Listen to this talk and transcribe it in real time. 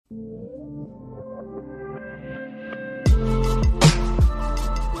It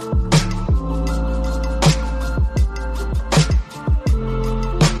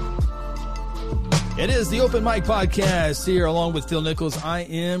is the Open Mic Podcast here along with Phil Nichols. I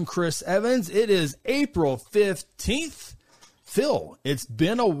am Chris Evans. It is April 15th. Phil, it's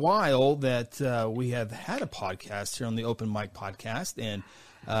been a while that we have had a podcast here on the Open Mic Podcast, and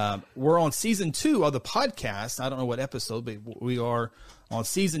we're on season 2 of the podcast. I don't know what episode, but we are on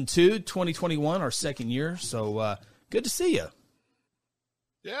season 2, 2021, our second year. So good to see you.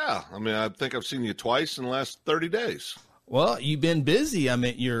 Yeah, I mean, I think I've seen you twice in the last 30 days. Well, you've been busy. I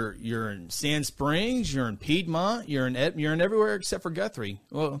mean, you're in Sand Springs, you're in Piedmont, you're in everywhere except for Guthrie.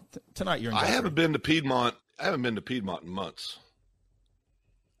 Well, tonight you're in Guthrie. I haven't been to Piedmont in months.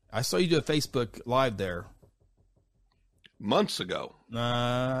 I saw you do a Facebook Live there. Months ago.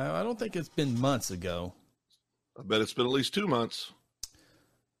 I don't think it's been months ago. I bet it's been at least 2 months.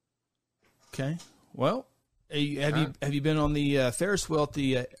 Okay. Well, have you been on the Ferris wheel at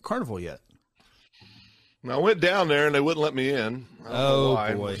the carnival yet? I went down there and they wouldn't let me in. I don't know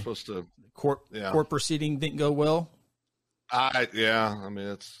why. Boy! I'm supposed to Court proceeding didn't go well. I mean,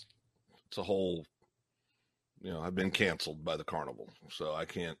 it's a whole. I've been canceled by the carnival, so I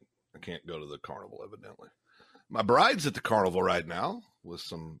can't go to the carnival. Evidently, my bride's at the carnival right now with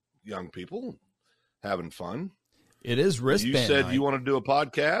some young people having fun. It is wristband. You said night. You want to do a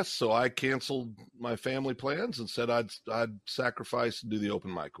podcast, so I canceled my family plans and said I'd sacrifice and do the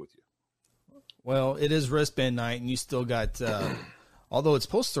open mic with you. Well, it is wristband night, and you still got, although it's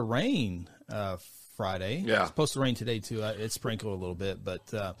supposed to rain Friday. Yeah. It's supposed to rain today, too. It sprinkled a little bit. But,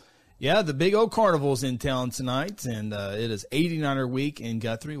 the big old carnival's in town tonight, and it is 89er week in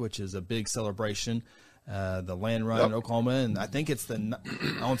Guthrie, which is a big celebration. The land run in Oklahoma, and I think it's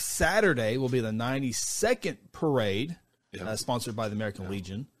on Saturday will be the 92nd parade, sponsored by the American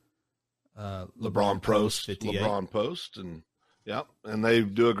Legion. LeBron Post, 58. LeBron Post, and they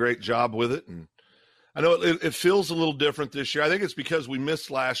do a great job with it. And I know it feels a little different this year. I think it's because we missed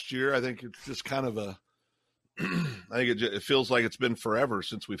last year. I think it's just kind of I think it feels like it's been forever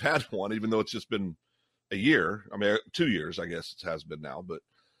since we've had one, even though it's just been a year. I mean, 2 years, I guess it has been now.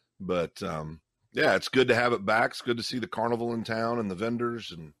 But it's good to have it back. It's good to see the carnival in town and the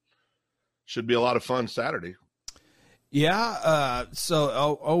vendors, and should be a lot of fun Saturday. Yeah, so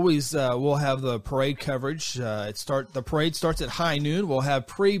always we'll have the parade coverage. The parade starts at high noon. We'll have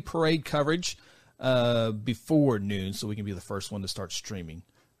pre-parade coverage before noon, so we can be the first one to start streaming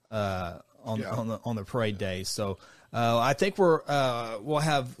on the parade day. So I think we'll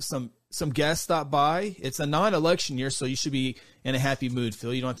have some guests stop by. It's a non-election year, so you should be in a happy mood,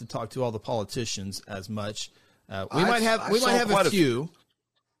 Phil. You don't have to talk to all the politicians as much. We might have a few.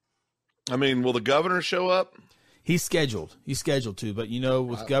 I mean, will the governor show up? He's scheduled to, but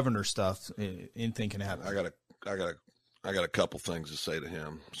with governor stuff, anything can happen. I got a couple things to say to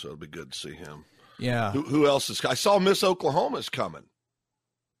him, so it'll be good to see him. Yeah. Who else is? I saw Miss Oklahoma's coming.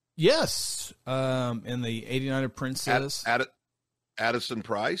 Yes. And the 89er Princess. Addison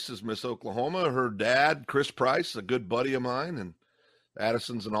Price is Miss Oklahoma. Her dad, Chris Price, is a good buddy of mine, and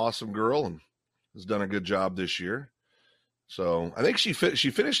Addison's an awesome girl and has done a good job this year. So I think she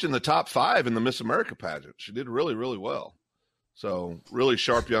finished in the top 5 in the Miss America pageant. She did really, really well. So really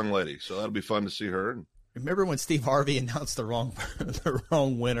sharp young lady. So that'll be fun to see her. Remember when Steve Harvey announced the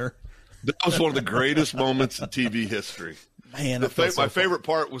wrong winner? That was one of the greatest moments in TV history. Man, my favorite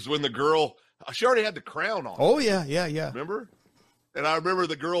part was when the girl, she already had the crown on. Oh yeah. Remember? And I remember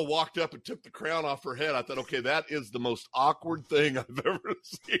the girl walked up and took the crown off her head. I thought, okay, that is the most awkward thing I've ever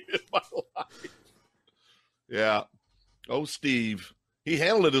seen in my life. Yeah. Oh, Steve. He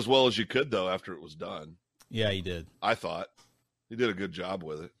handled it as well as you could, though, after it was done. Yeah, he did. I thought. He did a good job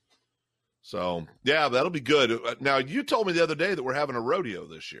with it. So, yeah, that'll be good. Now, you told me the other day that we're having a rodeo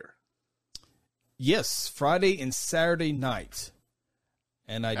this year. Yes, Friday and Saturday night.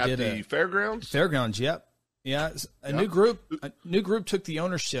 And I did the fairgrounds? Fairgrounds, yep. Yeah, new group took the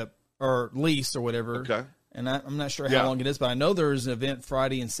ownership or lease or whatever. Okay. And I'm not sure how long it is, but I know there's an event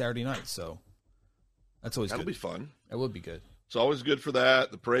Friday and Saturday night, so that's always That'll good. be fun. That would be good. It's always good for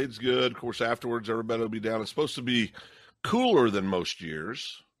that. The parade's good. Of course, afterwards, everybody will be down. It's supposed to be cooler than most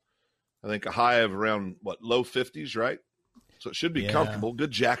years. I think a high of around, low 50s, right? So it should be comfortable. Good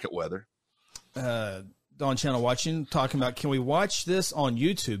jacket weather. Dawn Channel watching, talking about, can we watch this on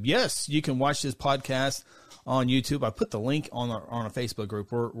YouTube? Yes, you can watch this podcast on YouTube. I put the link on a Facebook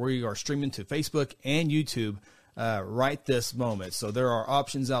group where we are streaming to Facebook and YouTube right this moment. So there are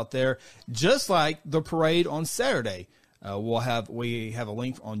options out there, just like the parade on Saturday. We have a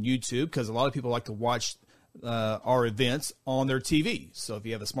link on YouTube because a lot of people like to watch our events on their TV. So if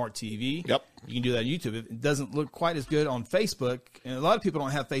you have a smart TV, Yep. you can do that on YouTube. It doesn't look quite as good on Facebook, and a lot of people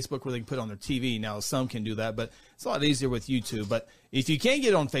don't have Facebook where they can put it on their TV. Now, some can do that, but it's a lot easier with YouTube. But if you can't get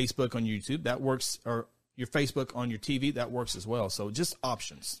it on Facebook on YouTube, that works, or your Facebook on your TV, that works as well. So just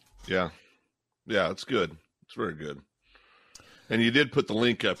options. Yeah. Yeah, it's good. It's very good. And you did put the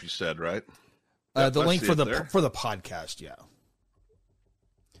link up, you said, right? The I link see for it the there. podcast, yeah.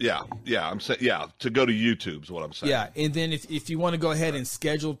 Yeah. I'm saying, to go to YouTube is what I'm saying. Yeah, and then if you want to go ahead and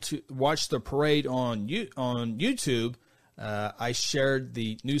schedule to watch the parade on YouTube, I shared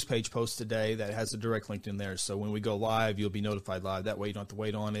the news page post today that has a direct link in there. So when we go live, you'll be notified live. That way you don't have to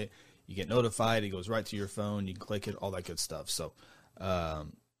wait on it. You get notified. It goes right to your phone. You can click it, all that good stuff. So,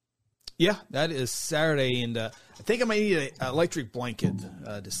 yeah, that is Saturday, and I think I might need an electric blanket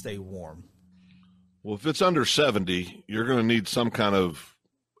to stay warm. Well, if it's under 70, you're going to need some kind of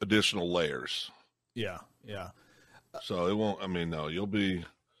additional layers. Yeah. So it won't, no,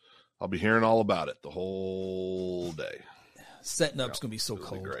 I'll be hearing all about it the whole day. Setting up's going to be so It'll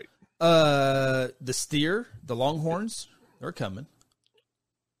cold. be great. The steer, the Longhorns, they're coming.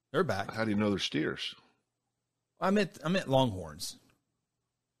 They're back. How do you know they're steers? I meant Longhorns.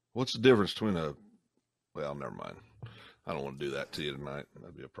 What's the difference between well, never mind. I don't want to do that to you tonight.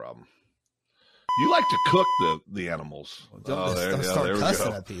 That'd be a problem. You like to cook the animals. Don't start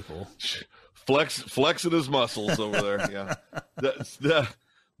cussing at people. Flexing his muscles over there. Yeah.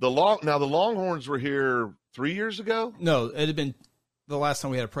 The Longhorns were here 3 years ago. No, it had been the last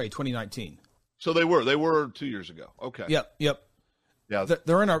time we had a parade, 2019. So they were 2 years ago. Okay. Yep. Yeah.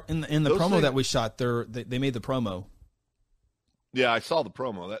 They're in the Those promo things- that we shot. They made the promo. Yeah, I saw the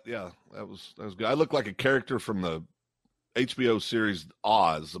promo. That was good. I look like a character from the HBO series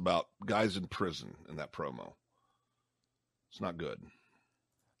Oz about guys in prison in that promo. It's not good.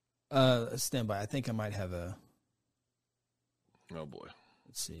 Stand by. I think I might have Oh boy,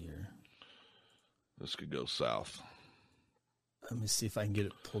 let's see here. this could go south. Let me see if I can get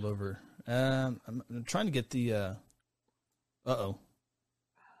it pulled over. I'm trying to get the. Uh-oh.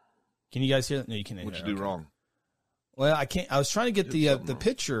 Can you guys hear that? No, you can't. What'd you do wrong? Well, I can't. I was trying to get Did something the wrong.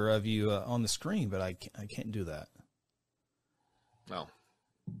 picture of you on the screen, but I can't do that. No.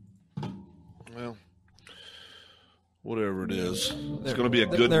 Well, whatever it is, it's going to be a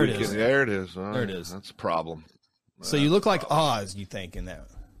good there it weekend. is. There it is. All There it right. is. That's a problem. So you look like Oz, you think, in that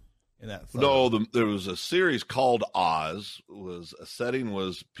photo. No, there was a series called Oz. A setting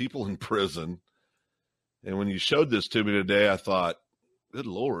was people in prison, and when you showed this to me today, I thought, "Good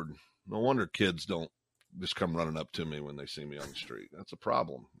Lord, no wonder kids don't just come running up to me when they see me on the street. That's a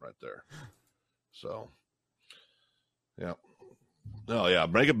problem right there." So, yeah. Oh yeah,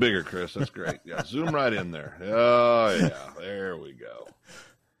 make it bigger, Chris. That's great. Yeah, zoom right in there. Oh yeah, there we go.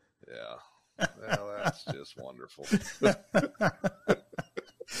 Yeah, well, that's just wonderful.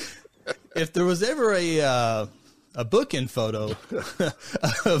 If there was ever a booking photo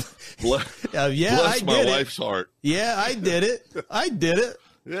of yeah, Bless I my did it. wife's heart. Yeah, I did it. I did it.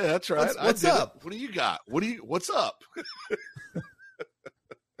 Yeah, that's right. What's I did up? it. What do you got? What's up?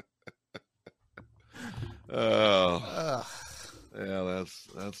 Oh, yeah,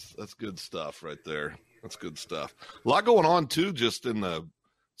 that's good stuff right there. That's good stuff. A lot going on too. Just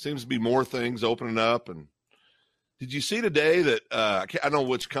seems to be more things opening up. And did you see today that I don't know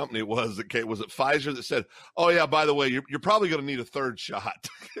which company it was that was it Pfizer that said, "Oh yeah, by the way, you're probably going to need a third shot."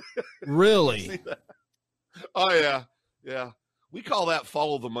 Really? See that? Oh yeah. We call that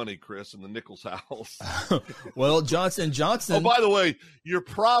follow the money, Chris, in the Nichols house. Well, Johnson & Johnson. Oh, by the way, you're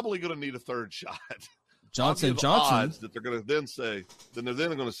probably going to need a third shot. Johnson I'll give Johnson. odds that they're going to then say,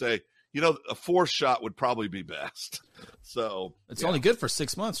 a fourth shot would probably be best. So It's only good for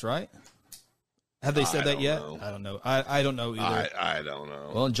 6 months, right? Have they said I that don't yet? know. I don't know. I don't know either. I don't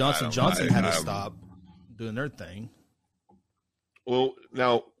know. Well, Johnson Johnson had to stop doing their thing. Well,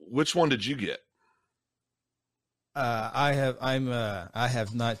 now which one did you get? I have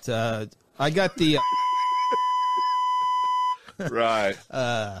not. I got the. Right.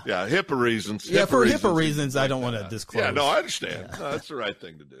 Yeah, HIPAA reasons. Yeah, for HIPAA reasons, I don't want to disclose. Yeah, no, I understand. No, that's the right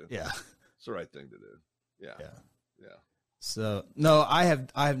thing to do. Yeah. It's the right thing to do. Yeah. So no, I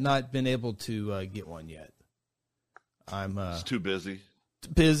have not been able to get one yet. I'm It's too busy.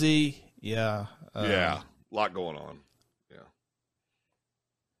 busy. Yeah. Yeah, a lot going on. Yeah.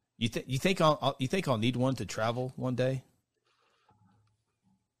 You think I'll need one to travel one day?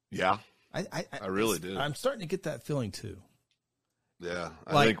 Yeah. I really do. I'm starting to get that feeling too. Yeah,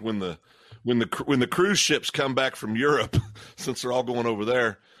 I think when the cruise ships come back from Europe, since they're all going over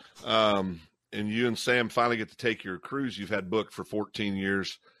there, and you and Sam finally get to take your cruise you've had booked for 14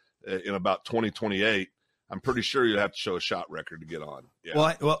 years in about 2028, I'm pretty sure you have to show a shot record to get on.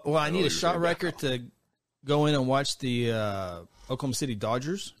 Yeah. Well, I need a shot record to go in and watch the Oklahoma City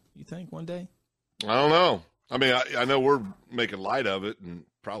Dodgers. You think one day? I don't know. I mean, I know we're making light of it, and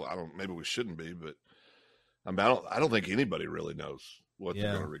probably maybe we shouldn't be, but I mean, I don't think anybody really knows what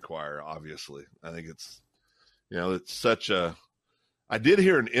they're going to require. Obviously, I think it's such a. I did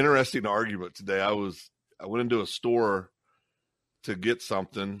hear an interesting argument today. I went into a store to get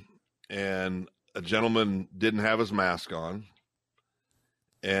something, and a gentleman didn't have his mask on,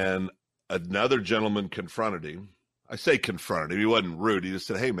 and another gentleman confronted him. I say confronted him. He wasn't rude. He just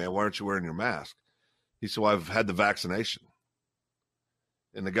said, "Hey, man, why aren't you wearing your mask?" He said, "Well, I've had the vaccination."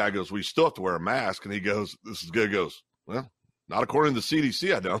 And the guy goes, "Well, you still have to wear a mask." And he goes, "This is good." He goes, "Well, not according to the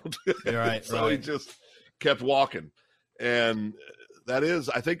CDC, I don't." Right. So he just kept walking. And that is,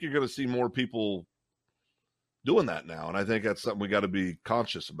 I think you're going to see more people doing that now. And I think that's something we got to be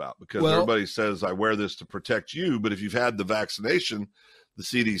conscious about, because everybody says, I wear this to protect you. But if you've had the vaccination, the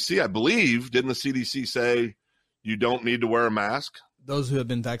CDC, I believe, didn't the CDC say you don't need to wear a mask? Those who have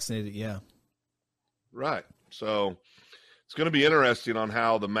been vaccinated, yeah. Right. So it's going to be interesting on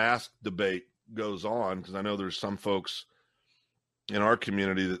how the mask debate goes on, because I know there's some folks in our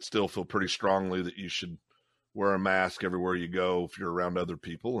community that still feel pretty strongly that you should wear a mask everywhere you go if you're around other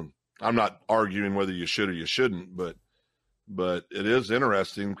people. And I'm not arguing whether you should or you shouldn't, but it is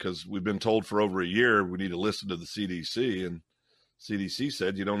interesting, because we've been told for over a year we need to listen to the CDC, and CDC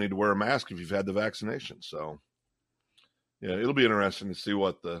said you don't need to wear a mask if you've had the vaccination. So, yeah, it'll be interesting to see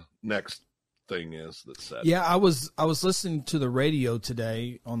what the next thing is that's said. Yeah, I was listening to the radio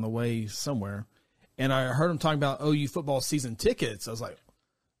today on the way somewhere, and I heard them talking about OU football season tickets. I was like,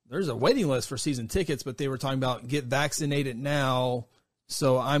 there's a waiting list for season tickets, but they were talking about get vaccinated now.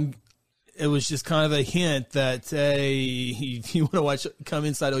 So it was just kind of a hint that, hey, if you want to come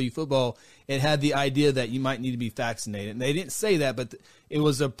inside OU football, it had the idea that you might need to be vaccinated. And they didn't say that, but it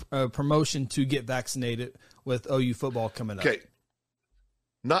was a promotion to get vaccinated with OU football coming up. Okay.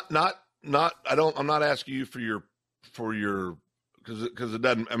 I'm not asking you for your, because it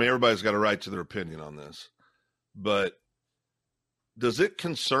doesn't, I mean, everybody's got a right to their opinion on this, but does it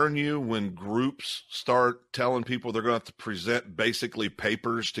concern you when groups start telling people they're going to have to present basically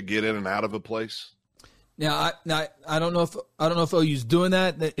papers to get in and out of a place? Now, I don't know if OU's doing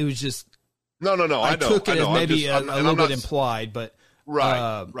that. It was just no. I took it as maybe a little bit implied, but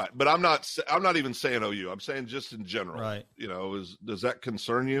right. But I'm not even saying OU. I'm saying just in general. Right. Does that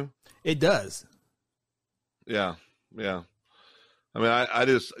concern you? It does. Yeah. I mean, I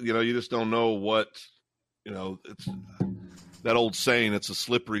just you just don't know what it's. That old saying, it's a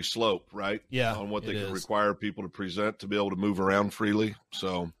slippery slope, right? Yeah, on what they can require people to present to be able to move around freely.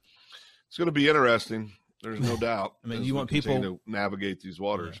 So it's going to be interesting. There's no doubt. I mean, you want people to navigate these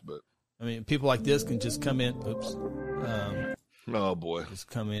waters, but I mean, people like this can just come in. Oops. Oh boy, just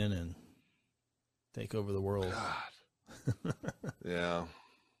come in and take over the world. God. Yeah,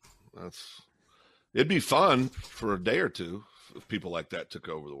 it'd be fun for a day or two if people like that took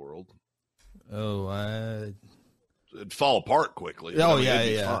over the world. It'd fall apart quickly. Oh, it'd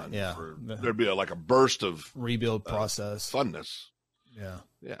be fun. There'd be a burst of rebuild process, funness. Yeah.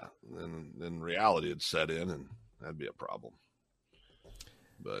 And then reality would set in, and that'd be a problem.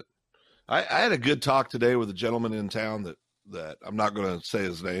 But I had a good talk today with a gentleman in town that I'm not going to say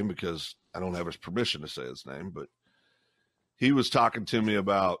his name because I don't have his permission to say his name, but he was talking to me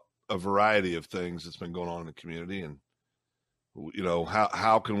about a variety of things that's been going on in the community, and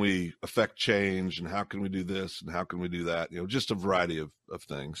how can we affect change, and how can we do this, and how can we do that? Just a variety of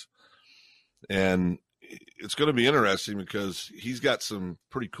things. And it's going to be interesting because he's got some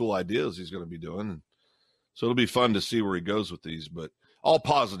pretty cool ideas he's going to be doing. And so it'll be fun to see where he goes with these, but all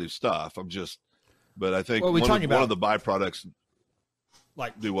positive stuff. But I think one of the byproducts,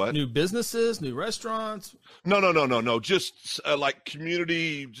 like do what? New businesses, new restaurants? No. Just like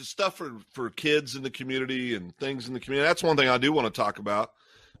community, just stuff for kids in the community and things in the community. That's one thing I do want to talk about,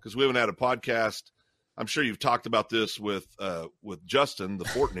 because we haven't had a podcast. I'm sure you've talked about this with Justin, the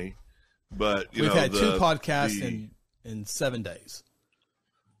Fortney, but we've had two podcasts in 7 days.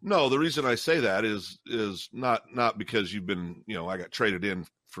 No, the reason I say that is not because you've been, I got traded in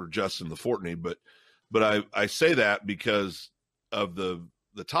for Justin, the Fortney, but I say that because of the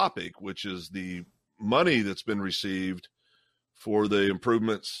topic, which is the money that's been received for the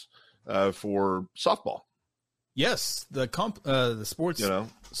improvements for softball. Yes, the sports,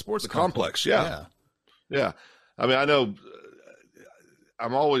 sports complex. Yeah. I mean, I know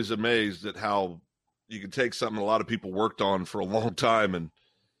I'm always amazed at how you can take something a lot of people worked on for a long time,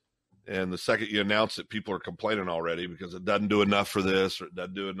 and the second you announce it, people are complaining already because it doesn't do enough for this or it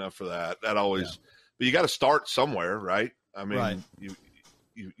doesn't do enough for that. That always but you got to start somewhere, right? I mean, Right.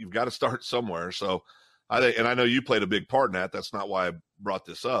 you've got to start somewhere. So I think, and I know you played a big part in that. That's not why I brought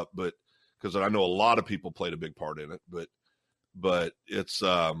this up, but because I know a lot of people played a big part in it, but it's,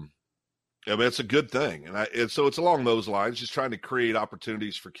 I mean, it's a good thing. And so it's along those lines, just trying to create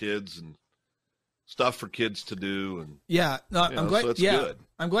opportunities for kids and stuff for kids to do. And yeah, no, I'm glad. So Good.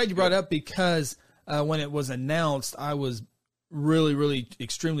 I'm glad you brought it up because when it was announced, I was really, really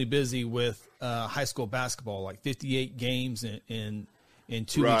extremely busy with high school basketball, like 58 games in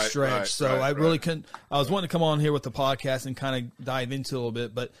 2 week stretch. So I really couldn't. I was wanting to come on here with the podcast and kind of dive into a little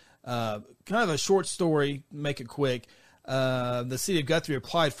bit, but kind of a short story, make it quick. The city of Guthrie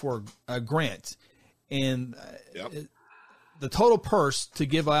applied for a grant, and the total purse to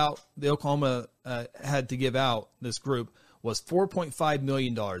give out, the Oklahoma had to give out, this group, was $4.5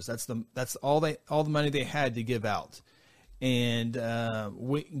 million. That's all the money they had to give out. And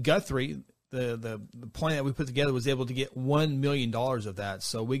Guthrie, the plan that we put together, was able to get $1 million of that.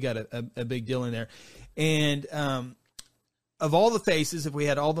 So we got a big deal in there. And of all the faces, if we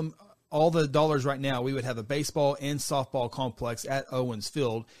had all the dollars right now, we would have a baseball and softball complex at Owens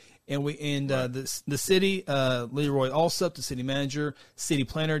Field. And the city, Leroy Alsup, the city manager, city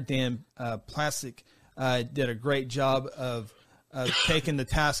planner Dan Plastic, did a great job of taking the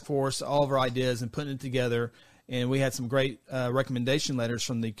task force, all of our ideas, and putting it together. And we had some great recommendation letters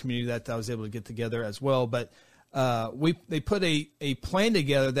from the community that I was able to get together as well. But they put a plan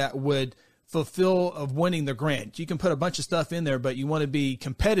together that would fulfill of winning the grant. You can put a bunch of stuff in there, but you want to be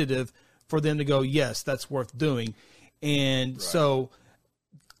competitive for them to go, yes, that's worth doing. And so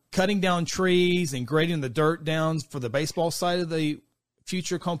cutting down trees and grading the dirt down for the baseball side of the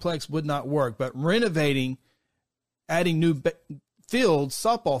future complex would not work. But renovating, adding new fields,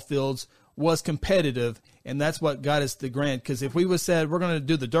 softball fields, was competitive, and that's what got us the grant. Because if we would said we're going to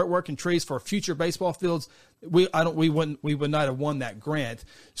do the dirt work and trees for future baseball fields, we would not have won that grant.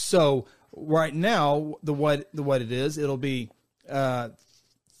 So right now, what it is, it'll be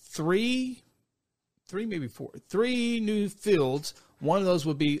three new fields. One of those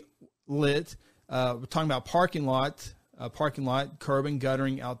would be lit. We're talking about parking lot, curb and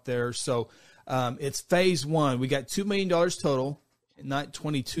guttering out there. So it's phase one. We got $2 million total, not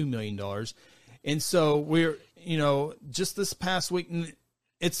 $22 million. And so we're, just this past week,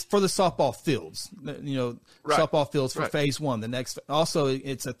 it's for the softball fields, softball fields for phase one. The next, also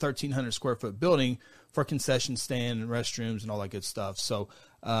it's a 1,300 square foot building for concession stand and restrooms and all that good stuff. So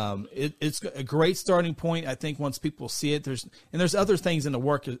it's a great starting point. I think once people see it, there's other things in the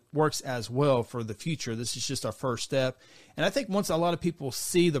works as well for the future. This is just our first step. And I think once a lot of people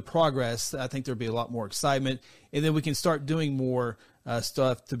see the progress, I think there'll be a lot more excitement, and then we can start doing more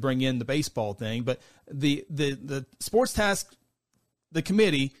stuff to bring in the baseball thing. But the sports task, the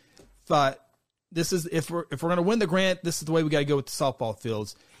committee thought, this is, if we're going to win the grant, this is the way we got to go with the softball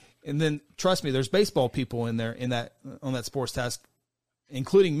fields. And then trust me, there's baseball people in there on that sports task,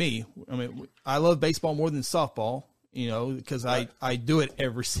 including me. I mean, I love baseball more than softball, because I do it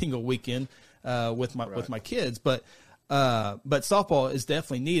every single weekend with my kids. But softball is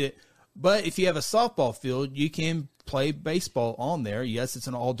definitely needed. But if you have a softball field, you can play baseball on there. Yes, it's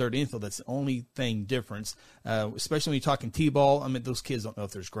an all dirt infield. That's the only thing difference. Especially when you're talking t-ball. I mean, those kids don't know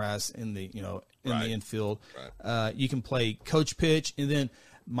if there's grass in the the infield. Right. You can play coach pitch, and then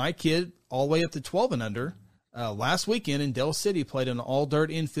my kid all the way up to 12 and under. Last weekend in Del City played an all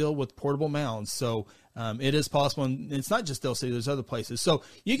dirt infield with portable mounds. So it is possible, and it's not just Del City, there's other places. So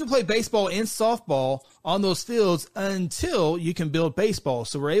you can play baseball and softball on those fields until you can build baseball.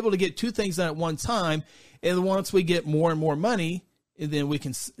 So we're able to get two things done at one time. And once we get more and more money, and then we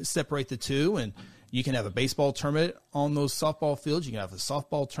can separate the two, and you can have a baseball tournament on those softball fields. You can have a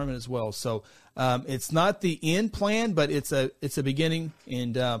softball tournament as well. So it's not the end plan, but it's a beginning,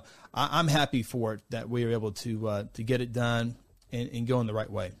 and I'm happy for it that we were able to get it done and go in the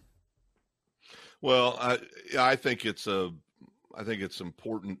right way. Well, I think it's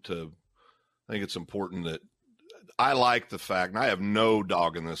important that I like the fact, and I have no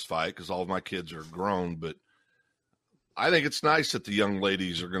dog in this fight because all of my kids are grown, but I think it's nice that the young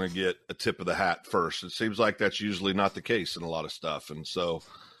ladies are going to get a tip of the hat first. It seems like that's usually not the case in a lot of stuff. And so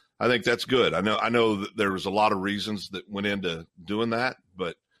I think that's good. I know that there was a lot of reasons that went into doing that,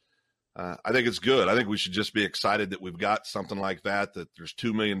 but I think it's good. I think we should just be excited that we've got something like that there's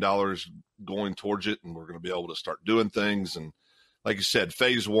 $2 million going towards it, and we're going to be able to start doing things. And like you said,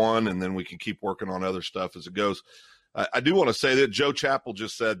 phase one, and then we can keep working on other stuff as it goes. I do want to say that Joe Chappell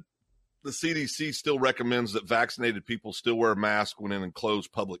just said the CDC still recommends that vaccinated people still wear a mask when in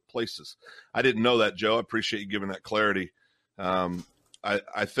enclosed public places. I didn't know that, Joe. I appreciate you giving that clarity.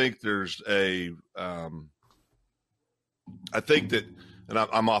 I think there's I think that, and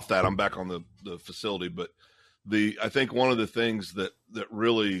I'm off that. I'm back on the facility, but I think one of the things that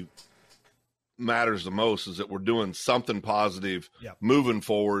really matters the most is that we're doing something positive, moving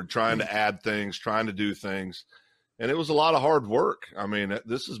forward, trying to add things, trying to do things. And it was a lot of hard work. I mean,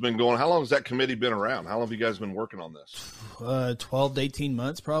 this has been going. How long has that committee been around? How long have you guys been working on this? 12 to 18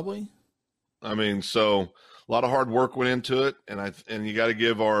 months, probably. I mean, so a lot of hard work went into it, and you got to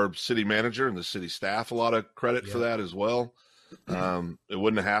give our city manager and the city staff a lot of credit for that as well. It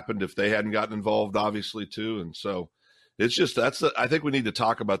wouldn't have happened if they hadn't gotten involved, obviously, too. And so it's just I think we need to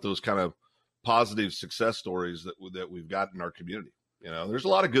talk about those kind of positive success stories that we've got in our community. You know, there's a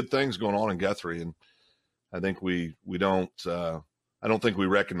lot of good things going on in Guthrie, and I think we don't. I don't think we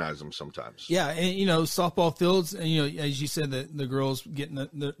recognize them sometimes. Yeah, and softball fields, and as you said, the girls getting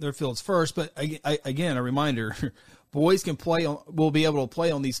their fields first. But again, a reminder: boys will be able to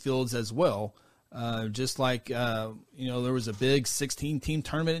play on these fields as well. Just like there was a big 16-team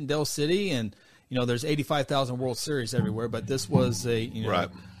tournament in Del City, and there's 85,000 World Series everywhere. But this was a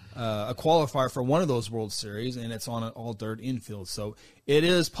qualifier for one of those World Series, and it's on an all dirt infield. So it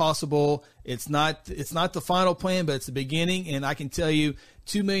is possible. It's not the final plan, but it's the beginning. And I can tell you,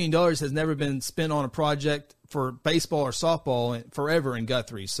 $2 million has never been spent on a project for baseball or softball forever in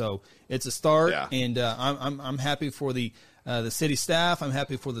Guthrie. So it's a start, and I'm happy for the city staff. I'm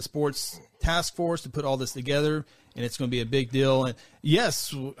happy for the sports task force to put all this together, and it's going to be a big deal. And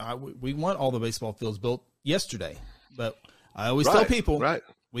yes, we want all the baseball fields built yesterday, but I always tell people,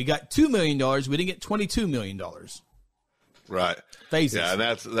 we got $2 million. We didn't get $22 million. Right. Phases. Yeah, and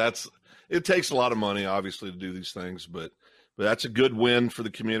that's it takes a lot of money, obviously, to do these things, but that's a good win for the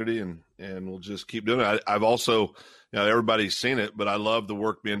community, and we'll just keep doing it. I've also, everybody's seen it, but I love the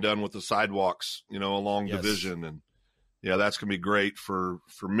work being done with the sidewalks, along Division, and that's going to be great for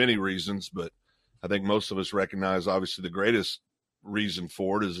many reasons, but I think most of us recognize, obviously, the greatest reason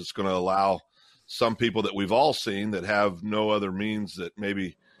for it is it's going to allow some people that we've all seen that have no other means, that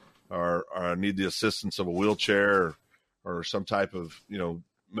maybe are need the assistance of a wheelchair or some type of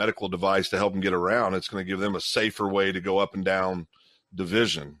medical device to help them get around. It's going to give them a safer way to go up and down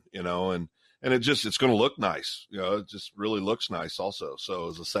Division, and it's going to look nice. It just really looks nice also. So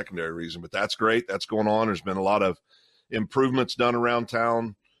as a secondary reason, but that's great. That's going on. There's been a lot of improvements done around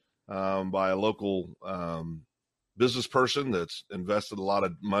town by a local business person that's invested a lot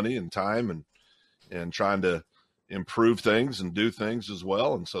of money and time and trying to improve things and do things as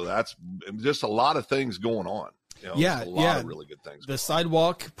well. And so that's just a lot of things going on. A lot of really good things. The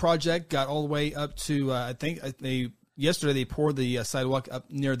sidewalk project got all the way up to, I think yesterday they poured the sidewalk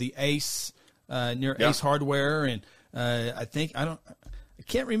up near the Ace, Ace Hardware. And I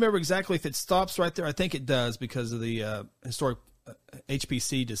can't remember exactly if it stops right there. I think it does because of the historic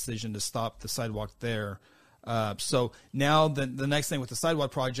HPC decision to stop the sidewalk there. So now the next thing with the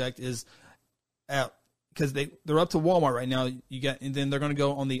sidewalk project is because they're up to Walmart right now. And then they're going to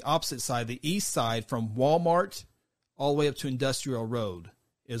go on the opposite side, the east side, from Walmart all the way up to Industrial Road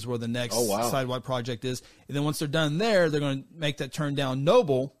is where the next sidewalk project is. And then once they're done there, they're going to make that turn down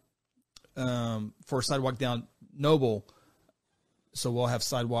Noble for a sidewalk down Noble. So we'll have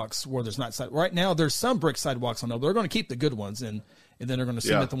sidewalks where there's not sidewalks. Right now, there's some brick sidewalks on Noble. They're going to keep the good ones, and then they're going to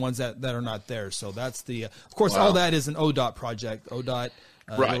submit the ones that are not there. So that's the of course, all that is an ODOT project. ODOT,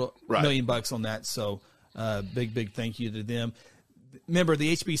 $1 million on that. So big thank you to them. Remember,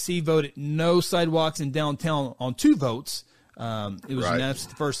 the HBC voted no sidewalks in downtown on 2 votes. It was unanimous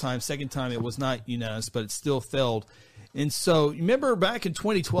the first time. Second time, it was not unanimous, but it still failed. And so, remember back in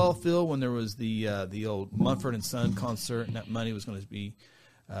 2012, Phil, when there was the old Mumford & Son concert, and that money was going to be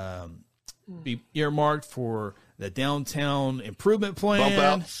earmarked for the downtown improvement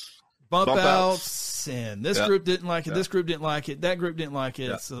plan. Bump outs. And this group didn't like it. This group didn't like it. That group didn't like it.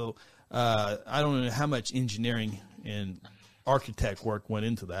 Yeah. So I don't know how much engineering and architect work went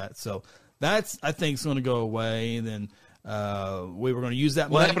into that. So that's, I think, is going to go away. And then we were going to use that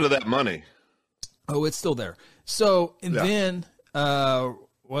money. What happened to that money? Oh, it's still there. So, and then,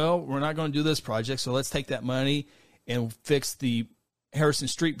 we're not going to do this project, so let's take that money and fix the Harrison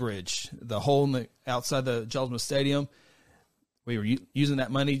Street Bridge, the hole outside the Gelsman Stadium. We were using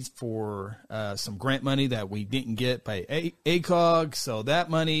that money for some grant money that we didn't get by ACOG. So that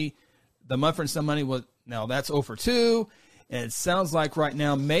money, the Mumford & Son money, that's 0 for 2. And it sounds like right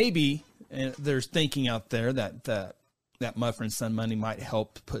now maybe there's thinking out there that Mumford & Son money might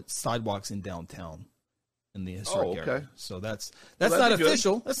help put sidewalks in downtown in the historic area. So that's not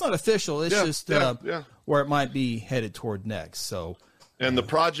official. Good. That's not official. It's just where it might be headed toward next. So, and the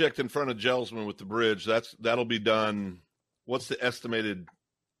project in front of Gelsman with the bridge, that'll be done what's the estimated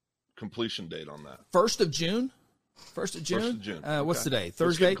completion date on that? 1st of June. 1st of June. 1st of June. What's Okay. today? It's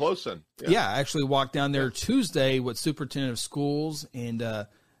Thursday. getting close then. Yeah, I actually walked down there Tuesday with Superintendent of Schools and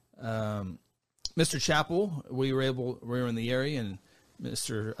Mr. Chappell. We were in the area, and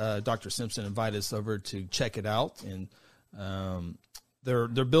Mr. Dr. Simpson invited us over to check it out. And they're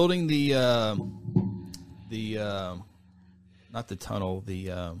building the not the tunnel,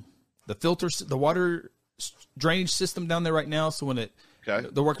 the filter, the water drainage system down there right now. So when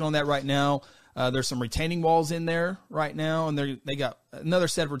they're working on that right now. There's some retaining walls in there right now, and they got another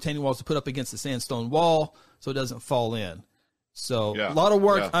set of retaining walls to put up against the sandstone wall so it doesn't fall in. So a lot of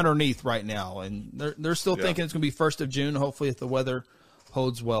work underneath right now, and they're still thinking it's going to be 1st of June. Hopefully, if the weather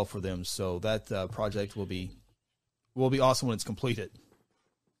holds well for them, so that project will be awesome when it's completed.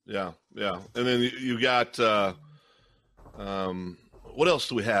 Yeah. And then you got what else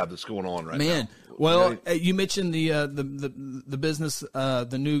do we have that's going on right now? Well, you mentioned the business,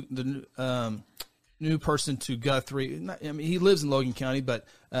 the new person to Guthrie. He lives in Logan County, but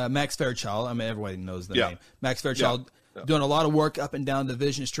Max Fairchild. I mean, everybody knows the name. Max Fairchild doing a lot of work up and down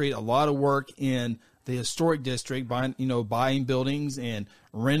Division Street. A lot of work in the historic district, buying buildings and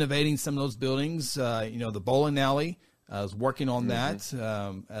renovating some of those buildings. The bowling alley. I was working on that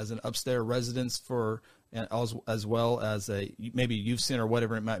as an upstairs residence for, as well as maybe a youth center or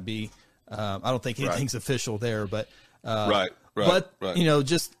whatever it might be. I don't think anything's official there, but I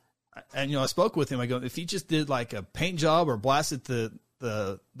spoke with him. I go, if he just did like a paint job or blasted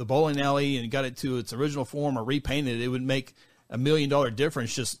the bowling alley and got it to its original form or repainted it, it would make $1 million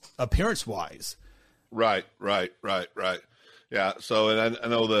difference just appearance wise. Right. Yeah. So, and I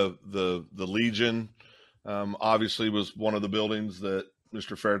know the Legion, obviously was one of the buildings that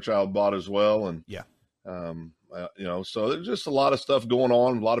Mr. Fairchild bought as well. And so there's just a lot of stuff going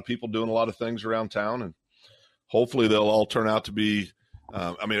on, a lot of people doing a lot of things around town, and hopefully they'll all turn out to be,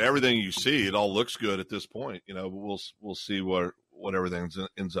 everything you see, it all looks good at this point, but we'll see what everything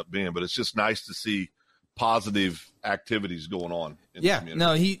ends up being, but it's just nice to see positive activities going on in the community.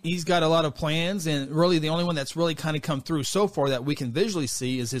 No, he's got a lot of plans, and really the only one that's really kind of come through so far that we can visually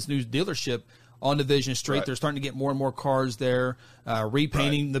see is his new dealership on Division Street. Right. They're starting to get more and more cars there,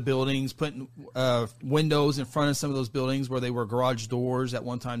 repainting the buildings, putting windows in front of some of those buildings where they were garage doors at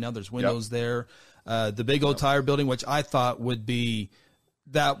one time. Now there's windows there. The Big Old Tire building, which I thought would be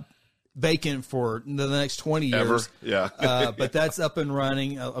that vacant for the next 20 years. But that's up and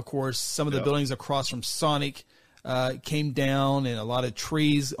running. Of course, some of the buildings across from Sonic came down, and a lot of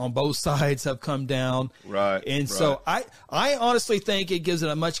trees on both sides have come down. Right. And so I honestly think it gives it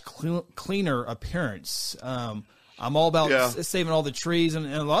a much cleaner appearance. I'm all about saving all the trees,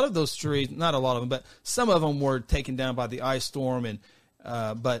 and a lot of those trees, not a lot of them, but some of them were taken down by the ice storm. And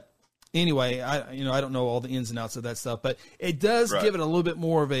but anyway, I don't know all the ins and outs of that stuff, but it does give it a little bit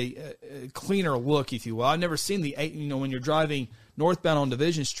more of a cleaner look, if you will. I've never seen when you're driving northbound on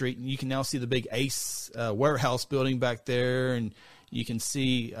Division Street, and you can now see the big Ace warehouse building back there, and you can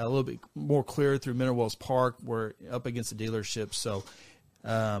see a little bit more clear through Mineral Wells Park. We're up against the dealership, so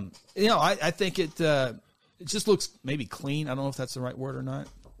I think it just looks maybe clean. I don't know if that's the right word or not.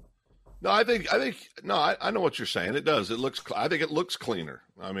 No, I know what you're saying. It does. I think it looks cleaner.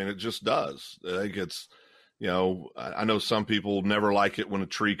 I mean, it just does. I think it's, I know some people never like it when a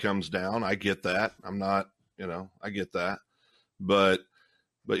tree comes down. I get that. I'm not, I get that. But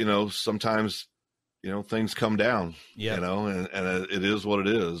sometimes, things come down, and it is what it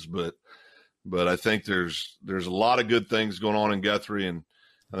is. But I think there's a lot of good things going on in Guthrie, and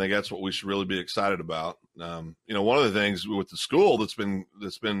I think that's what we should really be excited about. One of the things with the school that's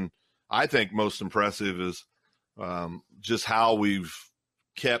been, I think, most impressive is just how we've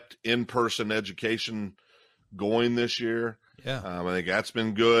kept in-person education going this year. Yeah. I think that's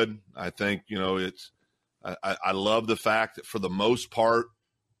been good. I think, I love the fact that for the most part,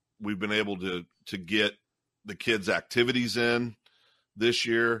 we've been able to get the kids' activities in this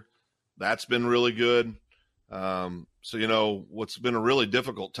year. That's been really good. So, what's been a really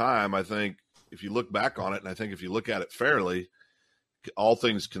difficult time, I think, if you look back on it, and I think if you look at it fairly, all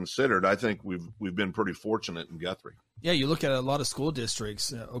things considered, I think we've been pretty fortunate in Guthrie. Yeah, you look at a lot of school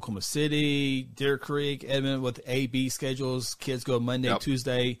districts, Oklahoma City, Deer Creek, Edmond, with A-B schedules. Kids go Monday,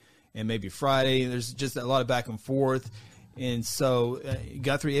 Tuesday, and maybe Friday. There's just a lot of back and forth. And so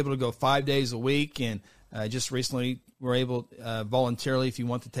Guthrie able to go 5 days a week, and just recently we're able voluntarily, if you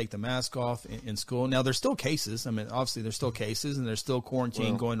want to take the mask off in school. Now, there's still cases. I mean, obviously there's still cases, and there's still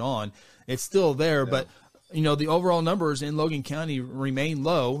quarantine going on. It's still there, but the overall numbers in Logan County remain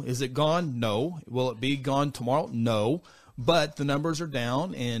low. Is it gone? No. Will it be gone tomorrow? No. But the numbers are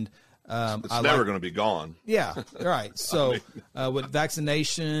down, and It's never going to be gone. Yeah, right. So with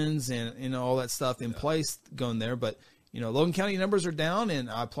vaccinations and all that stuff in place going there, but Logan County numbers are down, and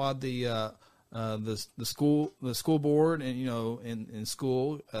I applaud the school board and and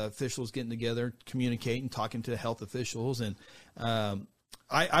school officials getting together, communicating, talking to health officials, and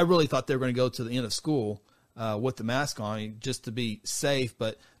I really thought they were going to go to the end of school with the mask on just to be safe,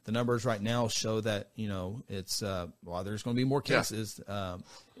 but the numbers right now show that it's there's going to be more cases. Yeah.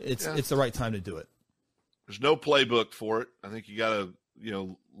 It's the right time to do it. There's no playbook for it. I think you got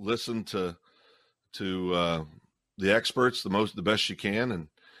to listen to the experts the best you can,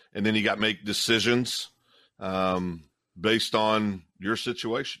 and then you got to make decisions based on your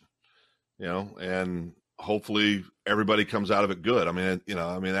situation, and hopefully everybody comes out of it good. I mean,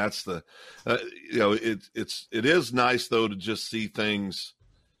 that's the, it is nice though to just see things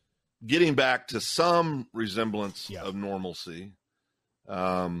getting back to some resemblance of normalcy.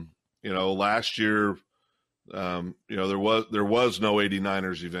 Last year, there was no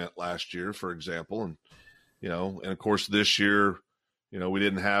 89ers event last year, for example. And of course this year, we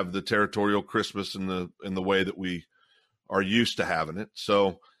didn't have the territorial Christmas in the way that we are used to having it.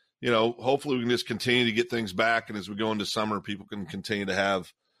 So, hopefully we can just continue to get things back. And as we go into summer, people can continue to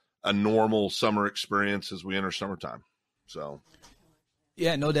have a normal summer experience as we enter summertime. So.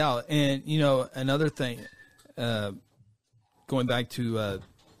 Yeah, no doubt. And, another thing, going back to,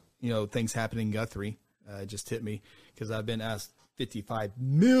 things happening in Guthrie, just hit me because I've been asked 55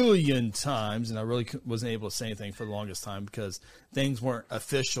 million times, and I really wasn't able to say anything for the longest time because things weren't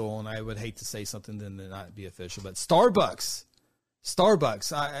official, and I would hate to say something then to not be official. But Starbucks,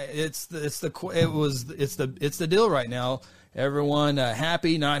 it's the deal right now. Everyone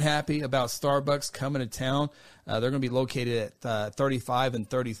happy, not happy about Starbucks coming to town. They're going to be located at 35 and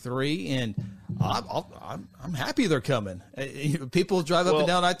 33, and I'm happy they're coming. People drive up and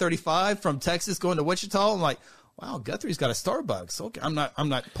down I-35 from Texas going to Wichita. I'm like, wow, Guthrie's got a Starbucks. Okay, I'm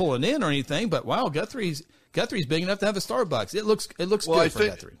not pulling in or anything, but wow, Guthrie's big enough to have a Starbucks. It looks good for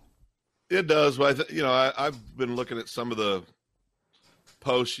Guthrie. It does, but I've been looking at some of the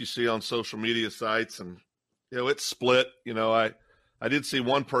posts you see on social media sites, and it's split. I did see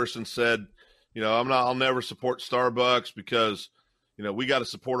one person said, I'll never support Starbucks because we got to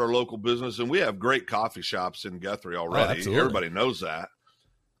support our local business, and we have great coffee shops in Guthrie already. Oh, everybody knows that.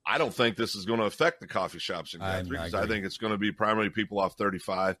 I don't think this is going to affect the coffee shops in Guthrie because I think it's going to be primarily people off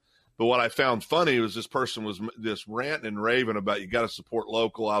 35. But what I found funny was this person was just ranting and raving about you got to support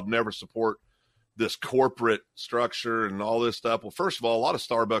local. I'll never support this corporate structure and all this stuff. Well, first of all, a lot of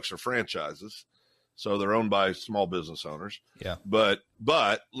Starbucks are franchises, so they're owned by small business owners. Yeah. But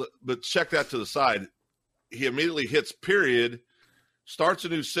check that to the side. He immediately hits period, starts a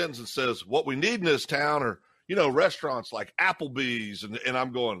new sentence and says, what we need in this town are, restaurants like Applebee's. And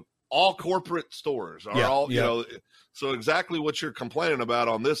I'm going, all corporate stores are all, so exactly what you're complaining about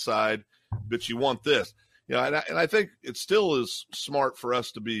on this side, but you want this. And I think it still is smart for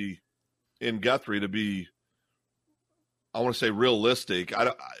us to be in Guthrie to be, I want to say realistic.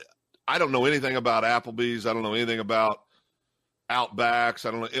 I don't know anything about Applebee's. I don't know anything about Outbacks.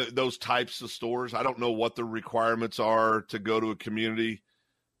 I don't know those types of stores. I don't know what the requirements are to go to a community,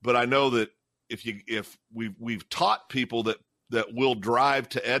 but I know that if we've taught people that will drive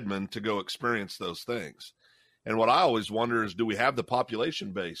to Edmond to go experience those things. And what I always wonder is, do we have the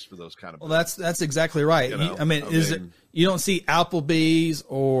population base for those kind of? Well, that's exactly right. You don't see Applebee's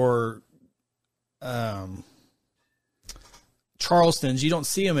or Charleston's. You don't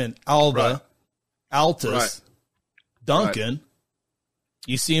see them in Alba, Altus, Duncan. Right.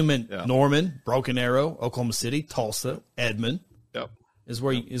 You see them in Norman, Broken Arrow, Oklahoma City, Tulsa, Edmond. Yep. Is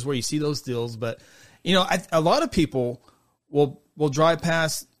where you see those deals. But a lot of people will drive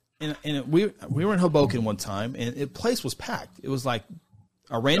past. And we were in Hoboken one time, and the place was packed. It was like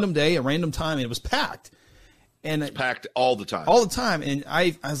a random day, a random time, and it was packed. And it's packed all the time. All the time. And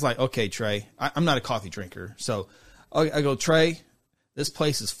I was like, okay, Trey, I'm not a coffee drinker. So I go, Trey, this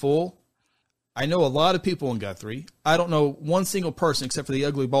place is full. I know a lot of people in Guthrie. I don't know one single person except for the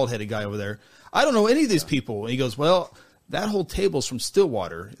ugly bald-headed guy over there. I don't know any of these people. And he goes, well, that whole table's from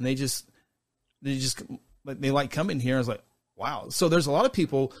Stillwater, and they like coming here. I was like, wow. So there's a lot of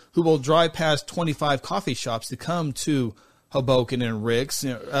people who will drive past 25 coffee shops to come to Hoboken and Rick's.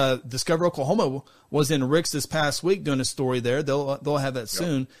 Discover Oklahoma was in Rick's this past week doing a story there. They'll have that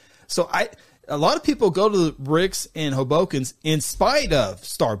soon. So a lot of people go to Rick's and Hoboken's in spite of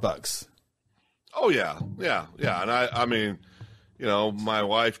Starbucks. Oh yeah. And I mean, my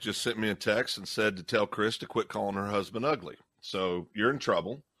wife just sent me a text and said to tell Chris to quit calling her husband ugly. So you're in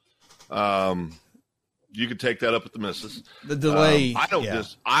trouble. you could take that up with the missus. The delay.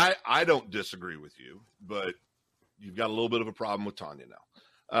 I don't disagree with you, but you've got a little bit of a problem with Tanya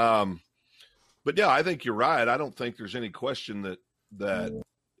now. But yeah, I think you're right. I don't think there's any question that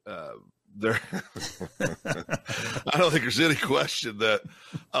there. I don't think there's any question that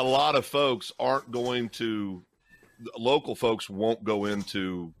a lot of folks aren't going to. Local folks won't go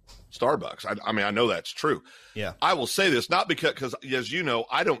into Starbucks. I mean, I know that's true. Yeah. I will say this, not because, as you know,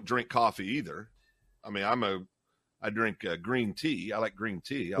 I don't drink coffee either. I mean, I drink green tea. I like green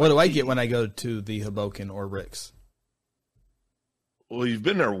tea. What do I get when I go to the Hoboken or Rick's? Well, you've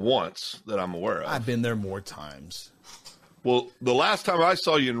been there once that I'm aware of. I've been there more times. Well, the last time I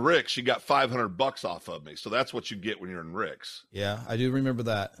saw you in Rick's, you got $500 off of me. So that's what you get when you're in Rick's. Yeah, I do remember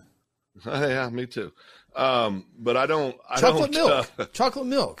that. Yeah, me too. But I don't. Chocolate milk. Chocolate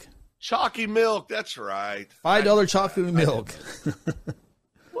milk. Chalky milk. That's right. $5 chocolate milk.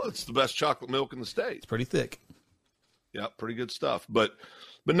 Well, it's the best chocolate milk in the state. It's pretty thick. Yeah, pretty good stuff. But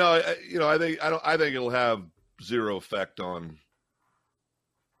no, I think it'll have zero effect on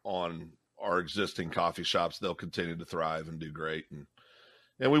our existing coffee shops. They'll continue to thrive and do great, and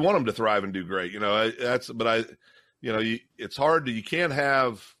we want them to thrive and do great. It's hard you can't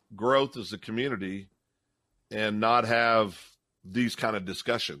have growth as a community and not have these kind of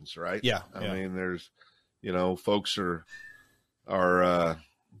discussions, right? Yeah. I mean, there's, folks are,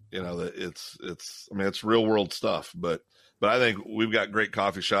 it's real world stuff, but I think we've got great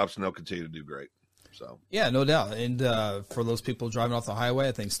coffee shops and they'll continue to do great. So, yeah, no doubt. And, for those people driving off the highway,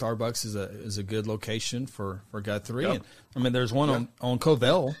 I think Starbucks is a good location for Guthrie. Yep. And I mean, there's one on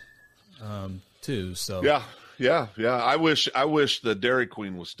Covell, too. So yeah. I wish the Dairy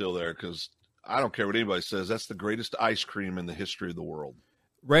Queen was still there, because I don't care what anybody says. That's the greatest ice cream in the history of the world.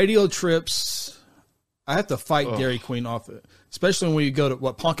 Radio trips, I have to fight Dairy Queen off it, especially when we go to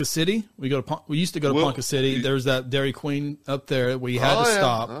Ponca City. We used to go to Ponca City. There's that Dairy Queen up there. We had to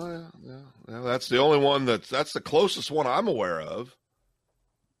stop. Oh yeah. That's the only one that's the closest one I'm aware of.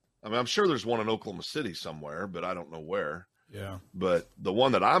 I mean, I'm sure there's one in Oklahoma City somewhere, but I don't know where. Yeah. But the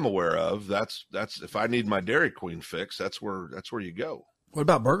one that I'm aware of, that's if I need my Dairy Queen fix, that's where you go. What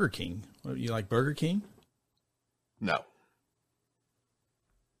about Burger King? You like Burger King? No.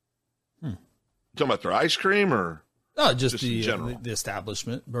 You talking about their ice cream or no? Just in general? The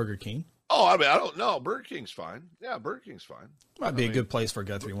establishment, Burger King. Oh, I mean, I don't know. Burger King's fine. Yeah, Burger King's fine. Might be a good place for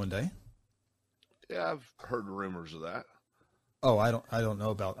Guthrie one day. Yeah, I've heard rumors of that. Oh, I don't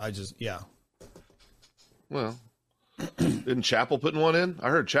know about. Well, isn't Chapel putting one in? I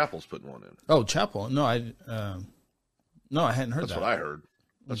heard Chapel's putting one in. Oh, Chapel. No, I hadn't heard that.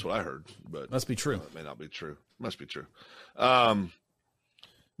 That's what I heard. But must be true. It may not be true. Must be true.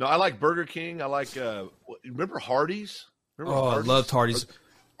 No, I like Burger King. I like. Remember Hardee's? I loved Hardee's.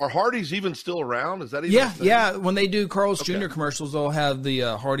 Are Hardee's even still around? Is that even? Yeah. When they do Carl's Jr. commercials, they'll have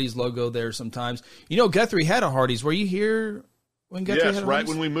the Hardee's logo there sometimes. Guthrie had a Hardee's. Were you here when Guthrie had a right Hardee's?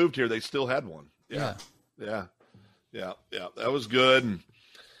 When we moved here, they still had one. Yeah. That was good.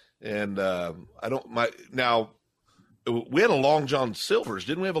 And we had a Long John Silver's.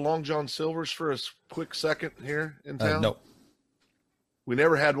 Didn't we have a Long John Silver's for a quick second here in town? No. We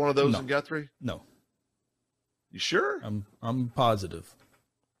never had one of those in Guthrie? No. You sure? I'm positive.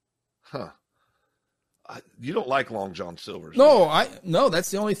 Huh. You don't like Long John Silver's? No, that's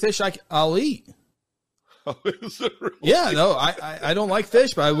the only fish I'll eat. Oh, is it really? Yeah, no, I don't like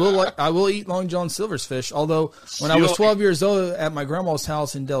fish, but I will eat Long John Silver's fish. Although when I was 12 years old at my grandma's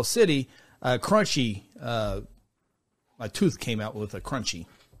house in Del City, crunchy, my tooth came out with a crunchy.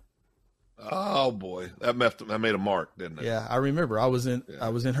 Oh boy, that made a mark, didn't it? Yeah, I remember. I was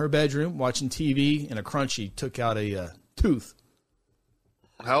in her bedroom watching TV, and a crunchy took out a tooth.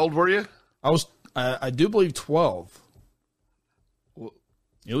 How old were you? I do believe 12. Well,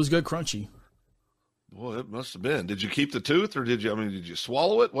 it was good crunchy. Well, it must have been. Did you keep the tooth, or did you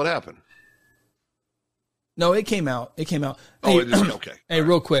swallow it? What happened? No, it came out. Oh, it is okay. Hey,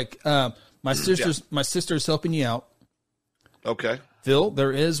 real quick, my sister's helping you out. Okay. Phil,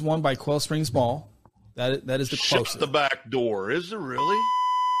 there is one by Quail Springs Mall. That is the closest. Shut the back door. Is there really?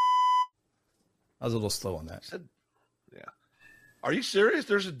 I was a little slow on that. Yeah. Are you serious?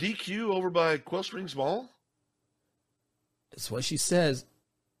 There's a DQ over by Quail Springs Mall? That's what she says.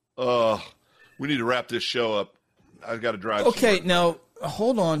 We need to wrap this show up. I've got to drive. Okay, now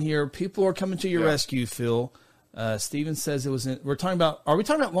hold on here. People are coming to your rescue, Phil. Steven says it was in. Are we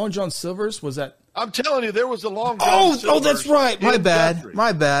talking about Long John Silver's? Was that? I'm telling you, there was a Long John Silver's. Oh, that's right. My bad.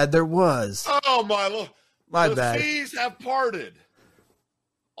 My bad. There was. Oh, my Lord. My the bad. The seas have parted.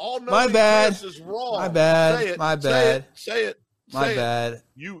 All my bad. This is wrong. My bad. Say it. My bad. Say it. My bad.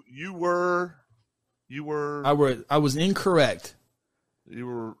 You were You were. I was incorrect. You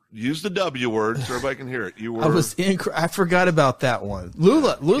were. Use the W word so everybody can hear it. You were. I forgot about that one.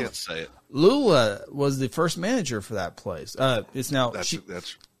 Lula. Can't say it. Lula was the first manager for that place. It's now.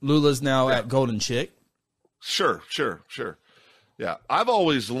 Lula's now at Golden Chick. Sure. Yeah, I've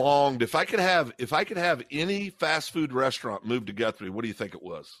always longed if I could have any fast food restaurant move to Guthrie. What do you think it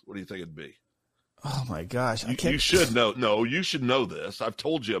was? What do you think it'd be? Oh my gosh! You should know. No, you should know this. I've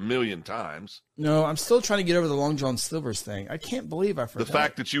told you a million times. No, I'm still trying to get over the Long John Silver's thing. I can't believe I forgot. The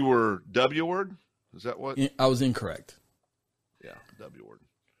fact that you were W word, is that what? I was incorrect. Yeah, W word.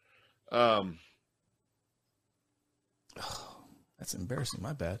 That's embarrassing.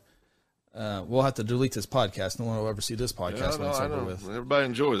 My bad. We'll have to delete this podcast. No one will ever see this podcast when it's over with. Everybody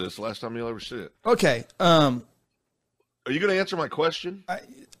enjoy this. Last time you'll ever see it. Okay. Are you going to answer my question? My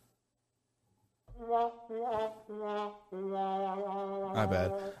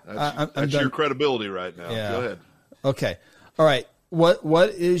bad. That's your credibility right now. Yeah. Go ahead. Okay. All right. What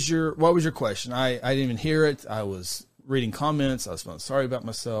was your question? I didn't even hear it. I was reading comments. I was feeling sorry about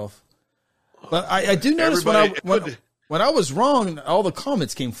myself. But I do notice when I was wrong, all the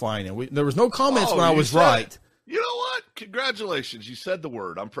comments came flying in. There was no comments when I was right. You know what? Congratulations. You said the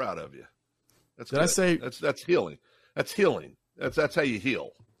word. I'm proud of you. Did I say that's healing? That's healing. That's how you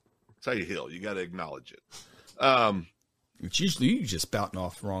heal. That's how you heal. You got to acknowledge it. It's usually you just spouting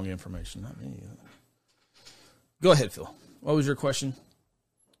off wrong information, not me. Go ahead, Phil. What was your question?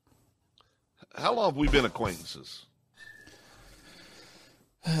 How long have we been acquaintances?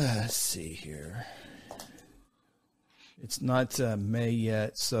 Let's see here. It's not May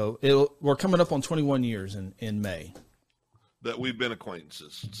yet, so we're coming up on 21 years in May. That we've been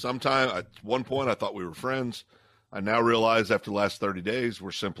acquaintances. At one point, I thought we were friends. I now realize after the last 30 days,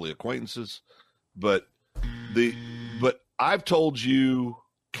 we're simply acquaintances. But I've told you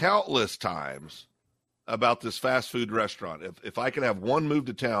countless times about this fast food restaurant. If I could have one move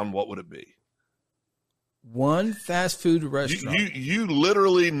to town, what would it be? One fast food restaurant. You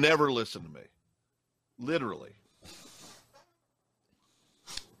literally never listen to me. Literally.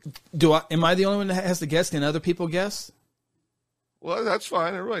 Am I the only one that has to guess? Can other people guess? Well, that's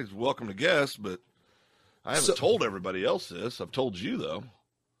fine. Everybody's welcome to guess, but I haven't told everybody else this. I've told you, though.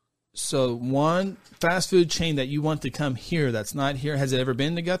 So one fast food chain that you want to come here that's not here, has it ever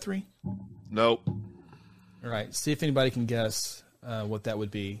been to Guthrie? Nope. All right. See if anybody can guess what that would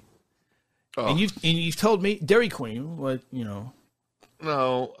be. Oh. And you've told me Dairy Queen. What No.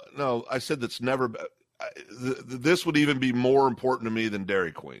 I said that's never. This would even be more important to me than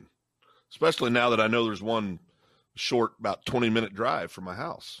Dairy Queen, especially now that I know there's one short, about 20-minute drive from my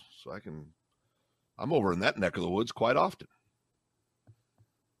house, so I'm over in that neck of the woods quite often,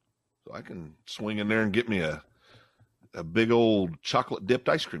 so I can swing in there and get me a big old chocolate dipped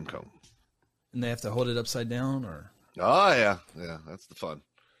ice cream cone. And they have to hold it upside down, or? Oh yeah, that's the fun.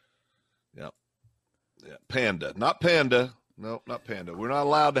 Yeah, Panda, not Panda. No, not Panda. We're not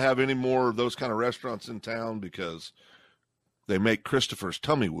allowed to have any more of those kind of restaurants in town because they make Christopher's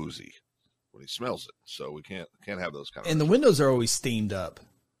tummy woozy when he smells it. So we can't have those kind of. And the windows are always steamed up.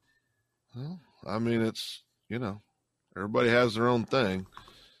 Well, I mean, it's everybody has their own thing.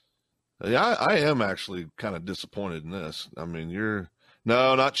 Yeah, I am actually kind of disappointed in this. I mean,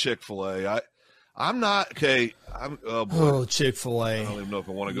 no, not Chick-fil-A. I'm not okay. Chick-fil-A. I don't even know if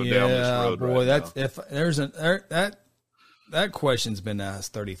I want to go down this road. Boy, right that's if there's that question's been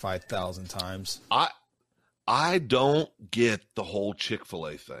asked 35,000 times. I don't get the whole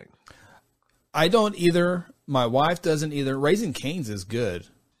Chick-fil-A thing. I don't either. My wife doesn't either. Raising Cane's is good.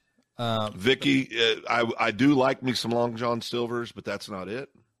 Vicky, I do like me some Long John Silver's, but that's not it.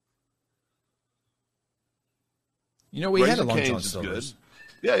 We Raising had a Long John Silver's.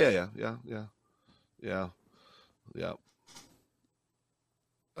 Yeah. You're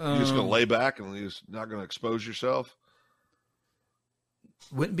just going to lay back and you're just not going to expose yourself?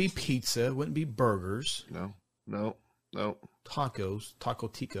 Wouldn't be pizza. Wouldn't be burgers. No. Tacos. Taco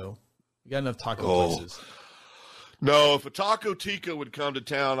Tico. You got enough taco places. No, if a Taco Tico would come to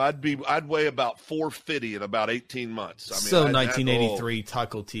town, I'd weigh about 450 in about 18 months. 1983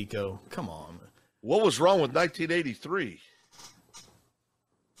 Taco Tico. Come on. What was wrong with 1983?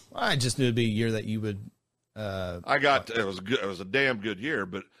 I just knew it'd be a year that you would. It was good. It was a damn good year,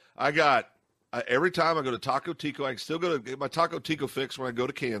 but every time I go to Taco Tico, I can still go to get my Taco Tico fix when I go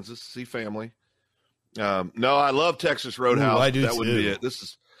to Kansas to see family. No, I love Texas Roadhouse. Ooh, I do that too. Wouldn't be it.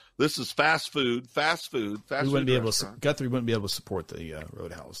 This is fast food. Guthrie wouldn't be able to support the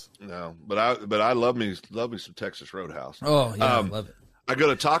Roadhouse. No, but I love me some Texas Roadhouse. Oh yeah, I love it. I go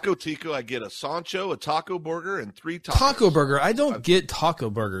to Taco Tico. I get a Sancho, a taco burger, and 3 tacos. Taco burger. I don't get taco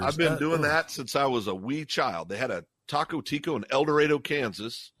burgers. I've been doing that since I was a wee child. They had a Taco Tico in El Dorado,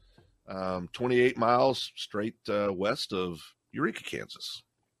 Kansas, 28 miles straight west of Eureka, Kansas,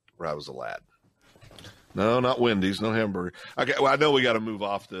 where I was a lad. No, not Wendy's, no hamburger. Okay, well, I know we got to move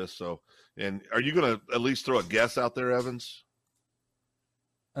off this. So, and are you going to at least throw a guess out there, Evans?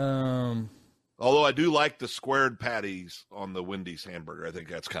 Although I do like the squared patties on the Wendy's hamburger. I think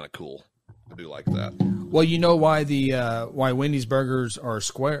that's kind of cool. I do like that. Well, you know why why Wendy's burgers are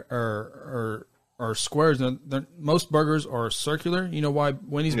square or squares? Most burgers are circular. You know why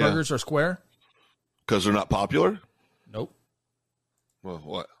Wendy's burgers are square? Because they're not popular? Nope.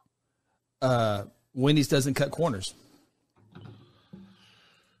 Well, what? Wendy's doesn't cut corners.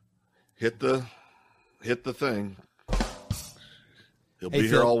 Hit the thing. He'll Hey, be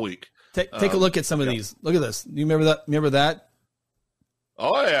Phil, here all week. Take a look at some of these. Look at this. You remember that? Remember that?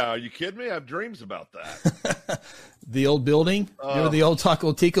 Oh, yeah. Are you kidding me? I have dreams about that. The old building? Remember the old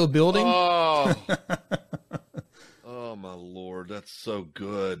Taco Tico building? Oh. Oh, my Lord. That's so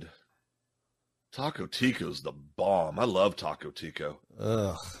good. Taco Tico's the bomb. I love Taco Tico.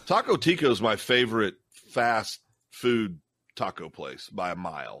 Ugh. Taco Tico is my favorite fast food taco place by a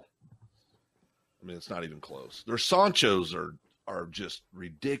mile. I mean, it's not even close. Their Sanchos are just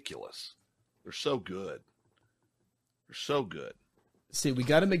ridiculous. They're so good. They're so good. See, we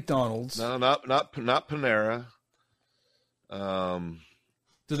got a McDonald's. No, not Panera.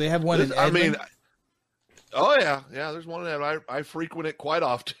 Do they have one in Edmond? I mean, oh yeah. There's one in Edmond. I frequent it quite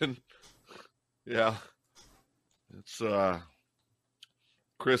often. Yeah, it's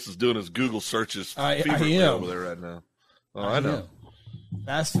Chris is doing his Google searches feverishly over there right now. Oh, I know.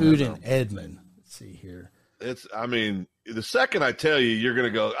 Fast food in Edmond. Let's see here. I mean, the second I tell you, you're going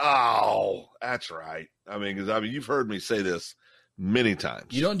to go, oh, that's right. I mean, because you've heard me say this many times.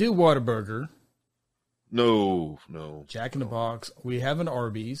 You don't do Whataburger. No. Jack in the Box. We have an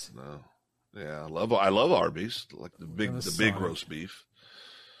Arby's. No. Yeah, I love Arby's, like the big roast beef.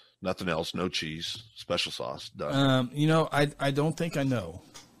 Nothing else, no cheese, special sauce. Done. I don't think I know.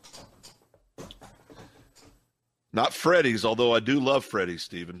 Not Freddy's, although I do love Freddy's,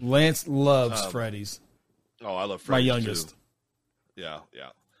 Stephen. Lance loves Freddy's. Oh, I love Freddy's. My youngest. Too.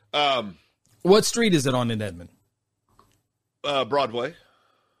 Yeah. What street is it on in Edmond? Broadway.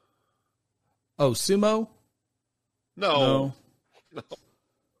 Oh, Sumo? No.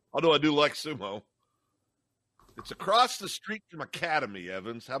 Although I do like Sumo. It's across the street from Academy,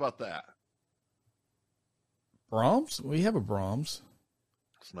 Evans. How about that? Brahms? We have a Brahms.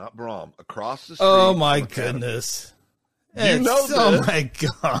 It's not Brahm. Across the street. Oh, my goodness. Oh, my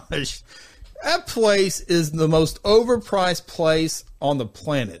gosh. That place is the most overpriced place on the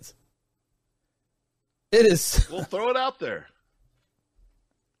planet. It is. We'll throw it out there.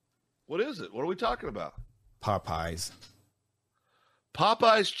 What is it? What are we talking about? Popeyes.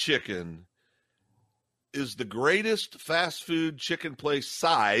 Popeye's Chicken is the greatest fast food chicken place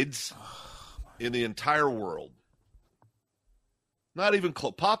sides in the entire world. Not even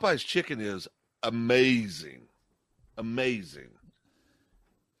close. Popeye's Chicken is amazing. Amazing.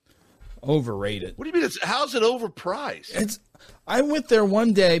 Overrated. What do you mean? How's it overpriced? I went there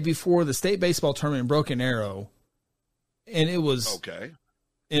one day before the state baseball tournament in Broken Arrow, and it was okay.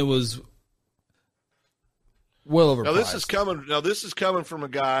 It was well overpriced. Now this is coming from a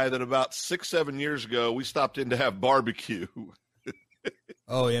guy that about 6-7 years ago we stopped in to have barbecue.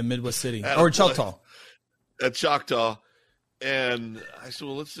 Oh yeah, Midwest City or Choctaw. At Choctaw, and I said,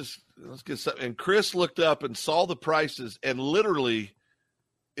 "Well, let's get something." And Chris looked up and saw the prices, and literally,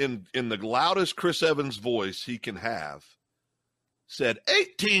 in the loudest Chris Evans voice he can have, said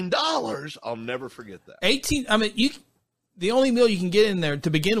 $18. I'll never forget that. 18. I mean, the only meal you can get in there to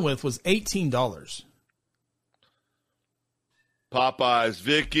begin with was $18. Popeyes,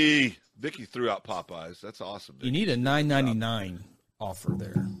 Vicky threw out Popeyes. That's awesome. Vicky. You need a $9.99 offer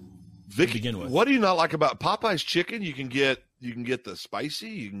there. Vicky, to begin with. What do you not like about Popeyes chicken? You can get the spicy.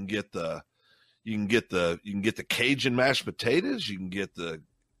 You can get the Cajun mashed potatoes. You can get the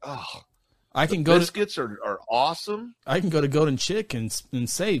biscuits are awesome. I can go to Golden Chick and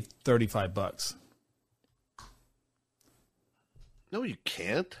save $35. No, you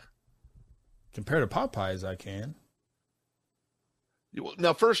can't. Compared to Popeyes, I can.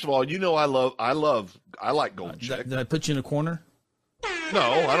 Now, first of all, I like Golden Chick. Did I put you in a corner? No,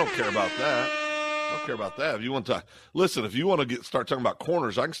 I don't care about that. I don't care about that. If you want to listen, if you want to start talking about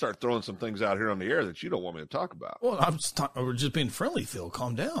corners, I can start throwing some things out here on the air that you don't want me to talk about. Well, we're just being friendly, Phil.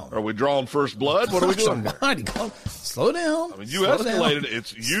 Calm down. Are we drawing first blood? What are we doing here? Slow down. I mean, you escalated.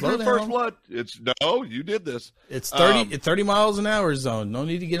 It's you drew first blood. It's no, you did this. It's 30 miles an hour zone. No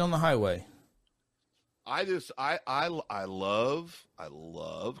need to get on the highway. I love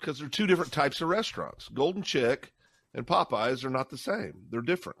because they're two different types of restaurants. Golden Chick and Popeyes are not the same. They're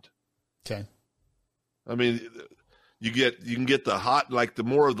different. Okay. I mean, you can get the hot, like the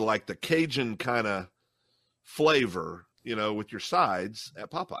more of the like the Cajun kind of flavor, with your sides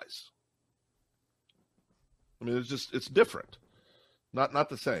at Popeyes. I mean, it's different, not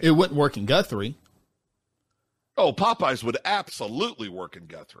the same. It wouldn't work in Guthrie. Oh, Popeyes would absolutely work in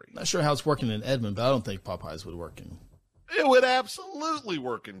Guthrie. Not sure how it's working in Edmond, but I don't think Popeyes would work in. It would absolutely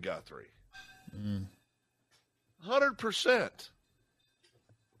work in Guthrie. 100%.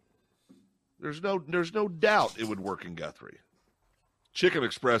 There's no doubt it would work in Guthrie. Chicken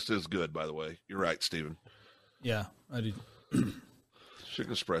Express is good, by the way. You're right, Steven. Yeah, I do.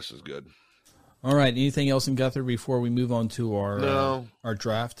 Chicken Express is good. All right. Anything else in Guthrie before we move on to our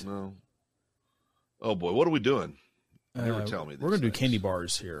draft? No. Oh boy, what are we doing? Never tell me this. We're going to do candy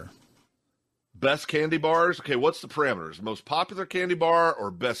bars here. Best candy bars? Okay, what's the parameters? Most popular candy bar or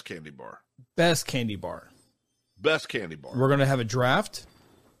best candy bar? Best candy bar. Best candy bar. We're going to have a draft.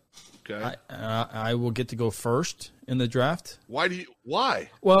 Okay. I will get to go first in the draft. Why?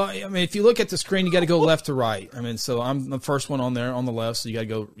 Well, I mean, if you look at the screen, you got to go left to right. I mean, so I'm the first one on there on the left, so you got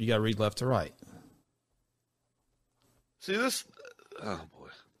to read left to right. See this? Oh boy.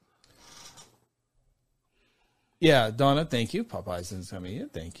 Yeah, Donna, thank you. Popeyes is coming in.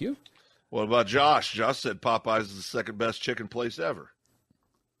 Thank you. What about Josh? Josh said Popeyes is the second best chicken place ever.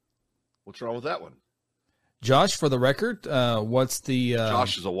 What's wrong with that one? Josh, for the record, what's the...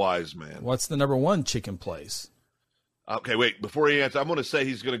 Josh is a wise man. What's the number one chicken place? Okay, wait. Before he answers, I'm going to say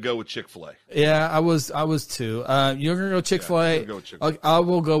he's going to go with Chick-fil-A. Yeah, I was too. You're going to go Chick-fil-A. Yeah, go with Chick-fil-A. I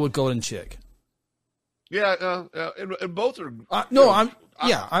will go with Golden Chick. Yeah, and both are... I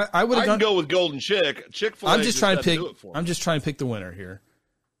would have gone... go with Golden Chick. Chick-fil-A I'm just trying to pick... do it for me. I'm just trying to pick the winner here.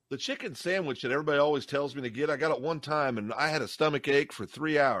 The chicken sandwich that everybody always tells me to get, I got it one time, and I had a stomach ache for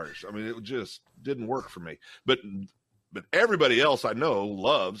 3 hours. I mean, it just didn't work for me. But everybody else I know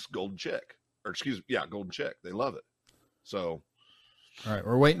loves Golden Chick. Golden Chick. They love it. So, all right,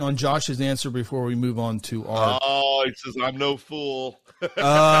 we're waiting on Josh's answer before we move on to our. Oh, he says I'm no fool.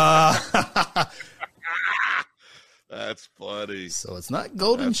 That's funny. So it's not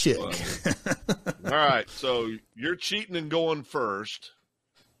Golden Chick. All right, so you're cheating and going first.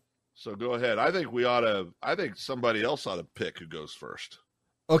 So go ahead. I think somebody else ought to pick who goes first.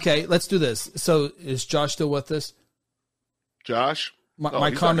 Okay, let's do this. So is Josh still with us? Josh? My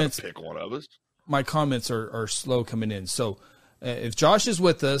comments. Pick one of us. My comments are slow coming in. So if Josh is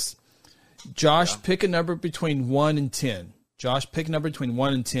with us, Josh, pick a number between 1 and 10. Josh, pick a number between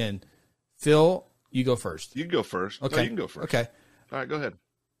 1 and 10. Phil, you go first. You can go first. Okay. No, you can go first. Okay. All right, go ahead.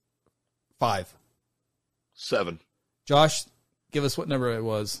 5. 7. Josh, give us what number it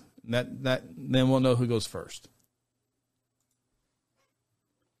was. That then we'll know who goes first.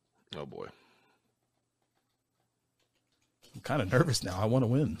 Oh boy. I'm kind of nervous now. I want to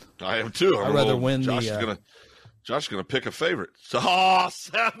win. I am too. I'd rather win. Josh is gonna pick a favorite. So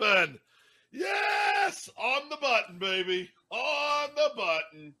 7. Yes, on the button, baby. On the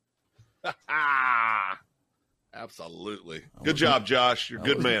button. Absolutely. Good job, Josh. You're a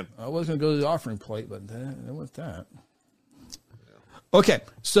good man. I was going to go to the offering plate, but then with that. Okay,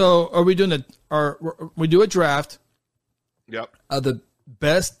 so are we doing we do a draft? Yep. Of the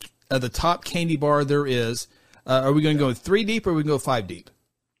best of the top candy bar there is. Are we going to go 3 deep or are we going to go 5 deep?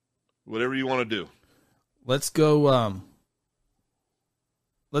 Whatever you want to do. Let's go.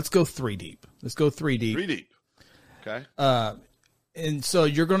 Let's go 3 deep. Let's go 3 deep. 3 deep. Okay. And so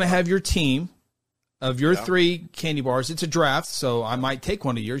you're going to have your team of your 3 candy bars. It's a draft, so I might take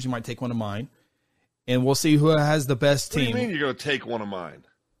one of yours. You might take one of mine. And we'll see who has the best team. What do you mean you're going to take one of mine?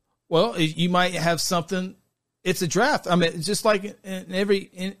 Well, you might have something. It's a draft. I mean, just like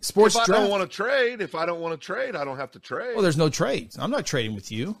in sports draft. If I don't want to trade, I don't have to trade. Well, there's no trades. I'm not trading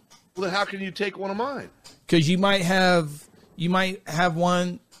with you. Well, then how can you take one of mine? Because you might have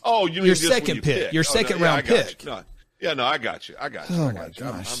one. Oh, you mean your second pick. Your second round pick. I got you. Oh my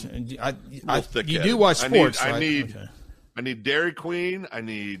gosh! You do watch sports. I need Dairy Queen. I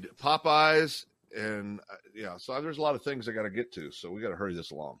need Popeyes. And so there's a lot of things I got to get to, so we got to hurry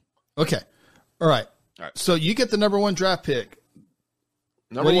this along. Okay, all right. So you get the number 1 draft pick.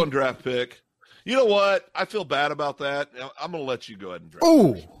 Number 1 draft pick. You know what? I feel bad about that. I'm going to let you go ahead and draft.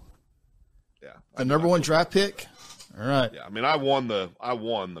 Oh, Yeah. The number one draft pick. All right. Yeah. I mean, I won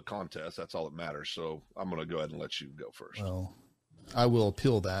the contest. That's all that matters. So I'm going to go ahead and let you go first. Well, I will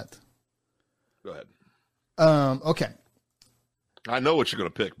appeal that. Go ahead. Okay. I know what you're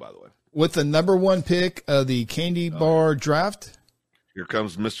going to pick, by the way. With the number one pick of the candy bar draft, here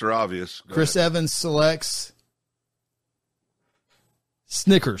comes Mr. Obvious. Chris Evans selects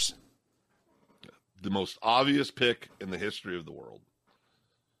Snickers. The most obvious pick in the history of the world.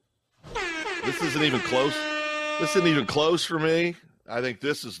 This isn't even close. This isn't even close for me. I think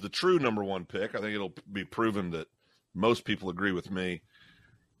this is the true number one pick. I think it'll be proven that most people agree with me.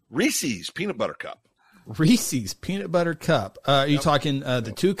 Reese's Peanut Butter Cup. Reese's Peanut Butter Cup. Are you talking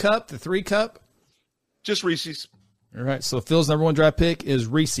the 2 cup, the 3 cup? Just Reese's. All right. So Phil's number one draft pick is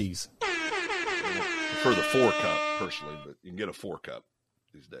Reese's. I prefer the 4 cup personally, but you can get a 4 cup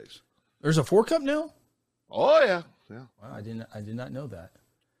these days. There's a 4 cup now? Oh yeah. Yeah. Wow, I did not know that.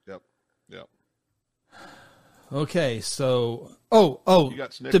 Yep. Okay, so You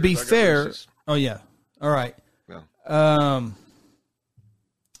got Snickers, to be I got fair, Reese's. oh yeah. All right. Yeah.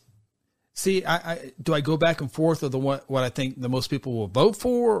 See, I do I go back and forth of what I think the most people will vote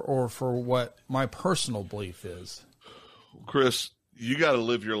for, or for what my personal belief is? Chris, you got to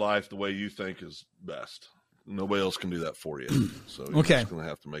live your life the way you think is best. Nobody else can do that for you. So you're just going to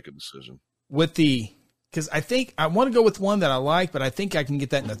have to make a decision. Because I think I want to go with one that I like, but I think I can get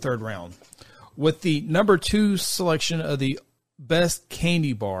that in the third round. With the number 2 selection of the best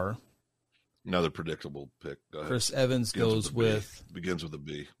candy bar, another predictable pick. Go ahead. Chris Evans goes with begins with a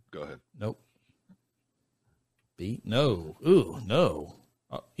B. Go ahead. Nope. B? No. Ooh, no.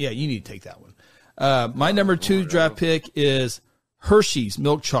 Oh, yeah, you need to take that one. My number 2 draft pick is Hershey's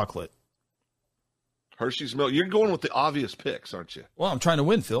Milk Chocolate. Hershey's Milk. You're going with the obvious picks, aren't you? Well, I'm trying to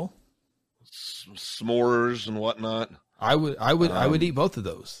win, Phil. S'mores and whatnot. I would eat both of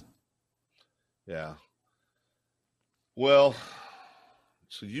those. Yeah. Well,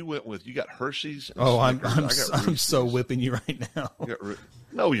 so you got Hershey's. And I'm so whipping you right now.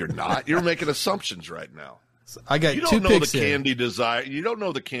 No, you're not. You're making assumptions right now. I got you 2 don't know picks the in. candy desire. You don't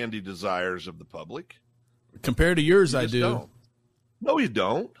know the candy desires of the public. Compared to yours, I do. Don't. No, you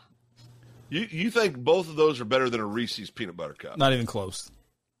don't. You think both of those are better than a Reese's Peanut Butter Cup? Not even close.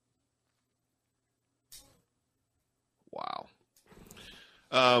 Wow.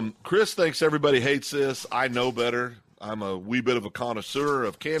 Chris thinks everybody hates this. I know better. I'm a wee bit of a connoisseur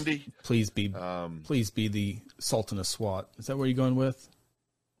of candy. Please be the Sultan of SWAT. Is that where you're going with?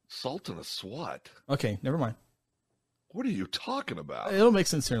 Sultan of SWAT? Okay, never mind. What are you talking about? It'll make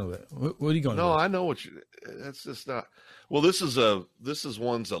sense here in a little bit. What are you going with? No, I know what you. That's just not. Well, this is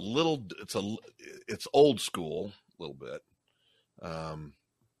one's a little. It's old school a little bit.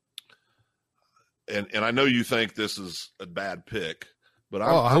 And I know you think this is a bad pick, but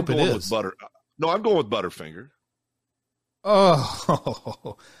I'm going with butter. No, I'm going with Butterfinger.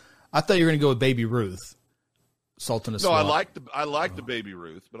 Oh, I thought you were going to go with Baby Ruth, Sultan of SWAT. No, I like the Baby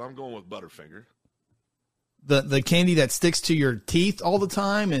Ruth, but I'm going with Butterfinger. The candy that sticks to your teeth all the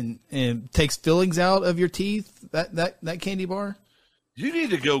time and takes fillings out of your teeth. That candy bar. You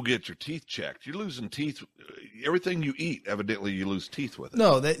need to go get your teeth checked. You're losing teeth. Everything you eat, evidently, you lose teeth with it.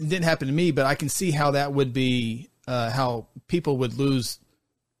 No, that didn't happen to me, but I can see how that would be, how people would lose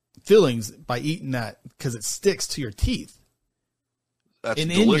fillings by eating that because it sticks to your teeth. That's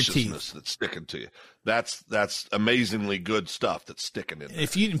and deliciousness that's sticking to you. That's amazingly good stuff that's sticking in there.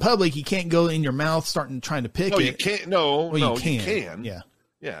 If you eat in public, you can't go in your mouth trying to pick it. No, you can't. No, you can. Yeah.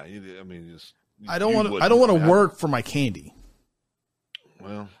 Yeah. I don't want to work for my candy.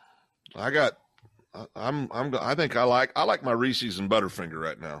 Well, I think I like my Reese's and Butterfinger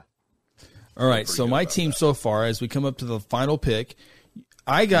right now. All right. So my team so far, as we come up to the final pick,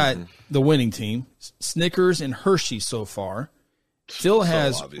 I got the winning team, Snickers and Hershey so far. Phil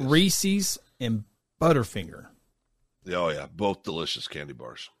has obvious. Reese's and Butterfinger. Oh, yeah. Both delicious candy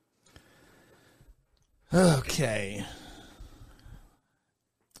bars. Okay.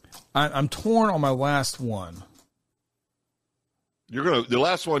 I'm torn on my last one. The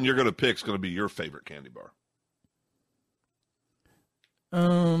last one you're gonna pick is gonna be your favorite candy bar.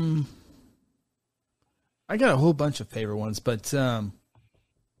 I got a whole bunch of favorite ones, but I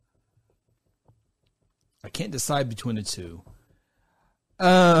can't decide between the two.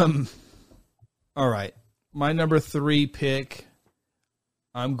 All right. My number 3 pick,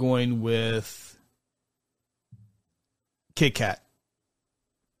 I'm going with Kit Kat.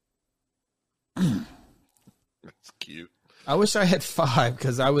 That's cute. I wish I had 5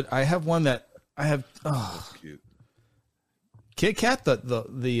 because I have one that I have. Oh, cute. Kit Kat,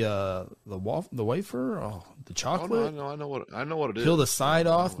 the wafer, the chocolate. I know what it is. Peel the side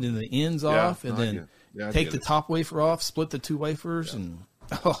off, and then the ends off, and then take the it. top wafer off, split the two wafers, and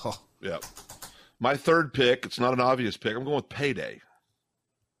Yeah. My third pick, it's not an obvious pick. I'm going with Payday.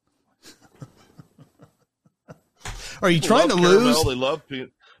 Are you trying to caramel. lose? They love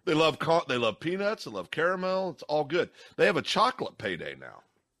peanuts. They love caramel. It's all good. They have a chocolate Payday now.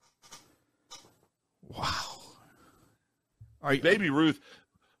 Wow. Baby Ruth.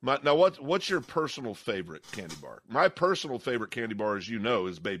 Now, what's your personal favorite candy bar? My personal favorite candy bar, as you know,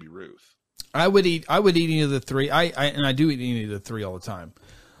 is Baby Ruth. I would eat any of the three. I do eat any of the three all the time.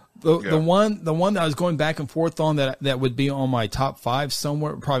 The one that I was going back and forth on that would be on my top 5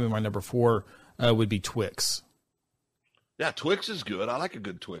 somewhere, probably my number 4 would be Twix. Yeah, Twix is good. I like a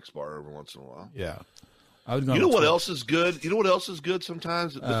good Twix bar every once in a while. Yeah, I would go. You know what else is good? You know what else is good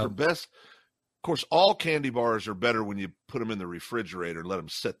sometimes? The best. Of course, all candy bars are better when you put them in the refrigerator and let them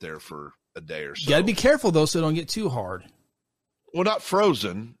sit there for a day or so. You got to be careful though, so they don't get too hard. Well, not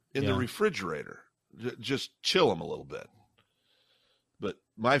frozen in the refrigerator. Just chill them a little bit. But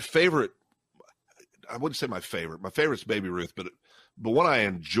my favorite, I wouldn't say my favorite. My favorite's Baby Ruth, but one I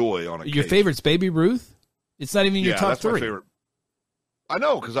enjoy on occasion. Your favorite's Baby Ruth? It's not even your top that's 3. My favorite. I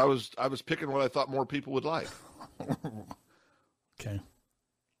know, because I was picking what I thought more people would like. Okay.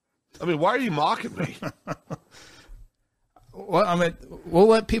 I mean, why are you mocking me? Well, I mean, we'll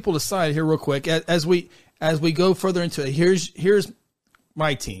let people decide here real quick as we go further into it. Here's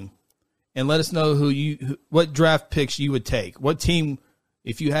my team, and let us know what draft picks you would take. What team,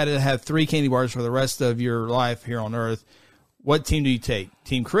 if you had to have 3 candy bars for the rest of your life here on Earth, what team do you take?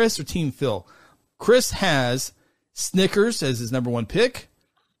 Team Chris or Team Phil? Chris has Snickers as his number 1 pick,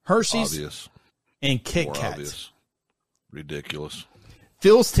 Hershey's, Obvious. And Kit More Kat. Obvious. Ridiculous.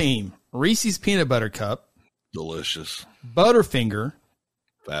 Phil's team, Reese's Peanut Butter Cup, Delicious. Butterfinger,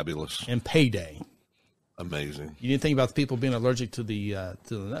 Fabulous. and Payday. Amazing. You didn't think about the people being allergic to the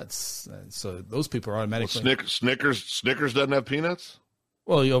nuts, so those people are automatically. Well, Snickers doesn't have peanuts?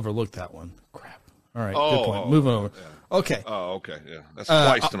 Well, you overlooked that one. Crap. All right, good point. Moving over. Yeah. Okay. Oh, okay. Yeah, that's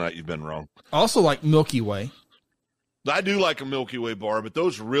twice tonight you've been wrong. I also like Milky Way. I do like a Milky Way bar, but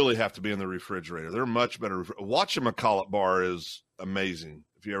those really have to be in the refrigerator. They're much better. Whatchamacallit bar is amazing.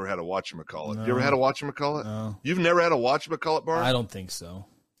 If you ever had a Whatchamacallit. No. You ever had a Whatchamacallit? No. You've never had a Whatchamacallit bar? I don't think so.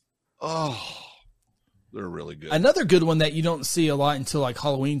 Oh, they're really good. Another good one that you don't see a lot until like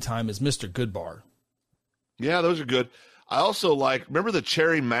Halloween time is Mr. Good Bar. Yeah, those are good. I also remember the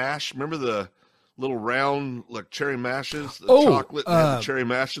cherry mash? Remember the little round cherry mashes? The chocolate and had the cherry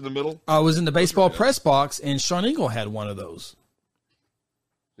mash in the middle? I was in the baseball press box, and Sean Engel had one of those.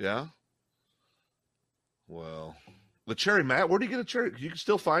 Yeah? Well, the cherry mash, where do you get a cherry? You can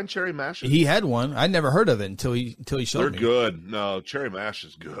still find cherry mashes? He had one. I'd never heard of it until he showed me. They're good. No, cherry mash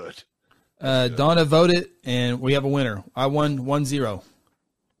is good. Donna voted, and we have a winner. I won 1-0.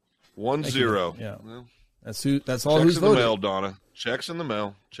 1-0. Yeah. Well, that's all checks who's in the voted. mail, Donna. Checks in the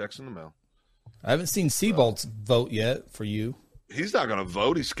mail. I haven't seen Seabolt's vote yet for you. He's not going to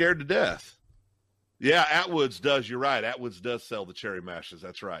vote. He's scared to death. Yeah, Atwoods does. You're right. Atwoods does sell the cherry mashes.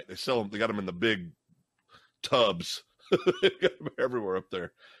 That's right. They sell them. They got them in the big tubs. They got them everywhere up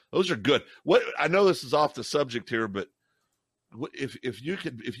there. Those are good. What I know this is off the subject here, but if you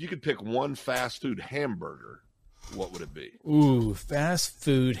could pick one fast food hamburger, what would it be? Ooh, fast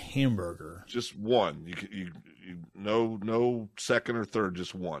food hamburger. Just one. You no second or third,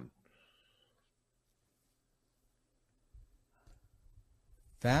 just one.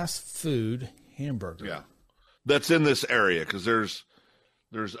 Fast food hamburger. Yeah, that's in this area because there's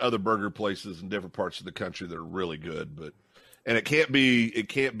other burger places in different parts of the country that are really good, and it can't be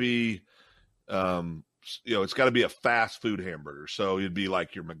it's got to be a fast food hamburger. So it'd be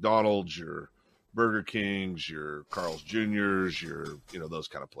like your McDonald's, your Burger Kings, your Carl's Jr.'s, your those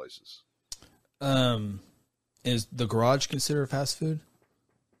kind of places. Is the Garage considered fast food?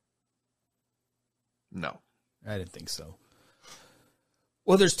 No, I didn't think so.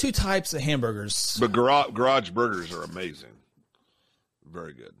 Well, there's 2 types of hamburgers. but garage burgers are amazing,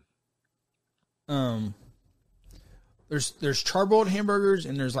 very good. There's charboiled hamburgers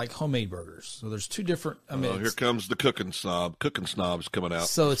and there's like homemade burgers. So there's 2 different. I mean, here comes the cooking snobs coming out.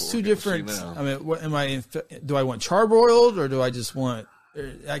 So That's it's what 2 we're getting to different. see now. I mean, what am I? Do I want charboiled or do I just want?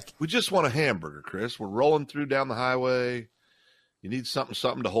 We just want a hamburger, Chris. We're rolling through down the highway. You need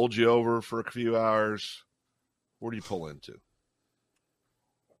something to hold you over for a few hours. Where do you pull into?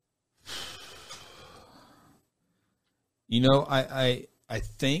 I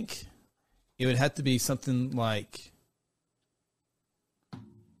think it would have to be something like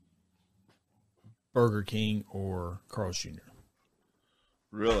Burger King or Carl's Jr.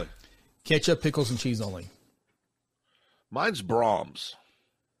 Really? Ketchup, pickles, and cheese only. Mine's Brahms.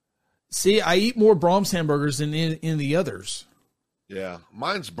 See, I eat more Brahms hamburgers than in the others. Yeah,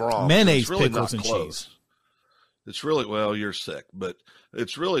 mine's Brahms. Mayonnaise, it's really pickles, not and close. cheese. It's really, well, you're sick, but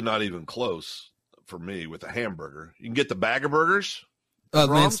it's really not even close for me with a hamburger. You can get the bag of burgers.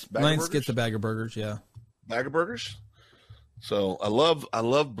 Lance burgers? gets the bag of burgers, yeah. Bag of burgers. So I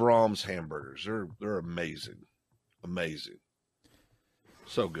love Brahms hamburgers. They're amazing. Amazing.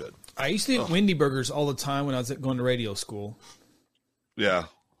 So good. I used to eat Wendy burgers all the time when I was going to radio school. Yeah.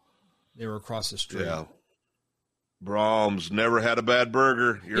 They were across the street. Yeah. Brahms never had a bad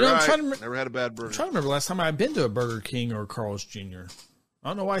burger. You're right. Never had a bad burger. I'm trying to remember last time I've been to a Burger King or a Carl's Jr. I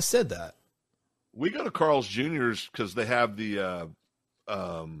don't know why I said that. We go to Carl's Jr.'s because they have the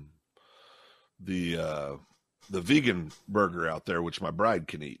vegan burger out there, which my bride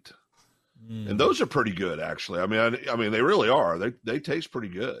can eat, and those are pretty good, actually. I mean, they really are. They taste pretty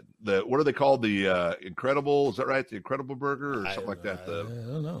good. What are they called? The Incredible? Is that right? The Incredible Burger or something like that? I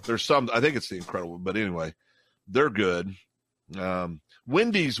don't know. There's some. I think it's the Incredible, but anyway, they're good.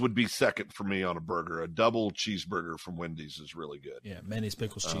 Wendy's would be second for me on a burger. A double cheeseburger from Wendy's is really good. Yeah, mayonnaise,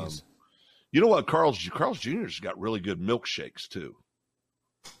 pickles, cheese. You know what? Carl's Jr.'s got really good milkshakes too.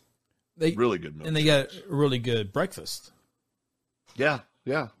 Really good milkshakes. And they got a really good breakfast. Yeah.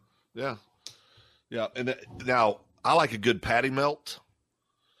 And now I like a good patty melt.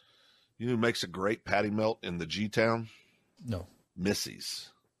 You know who makes a great patty melt in the G-Town? No. Missy's.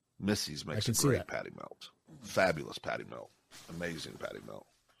 Missy's makes a great patty melt. Fabulous patty melt. Amazing patty melt.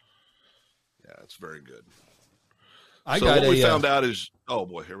 Yeah, it's very good. What we found out is, oh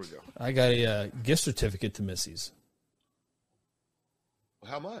boy, here we go. I got a gift certificate to Missy's.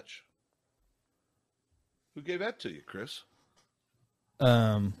 How much? Who gave that to you, Chris?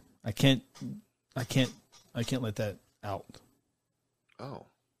 I can't let that out. Oh.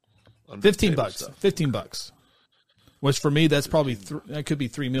 $15. $15. Which for me, that's probably that could be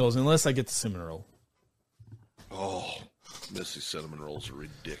 3 meals unless I get the cinnamon roll. Oh, Missy's cinnamon rolls are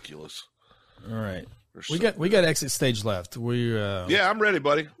ridiculous. All right. We got exit stage left. Yeah, I'm ready,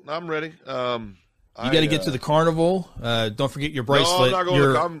 buddy. I'm ready. You got to get to the carnival. Don't forget your bracelet,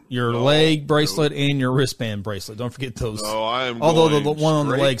 your leg bracelet, and your wristband bracelet. Don't forget those. No, I am. Although the one on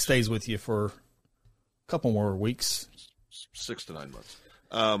the leg stays with you for a couple more weeks, 6 to 9 months.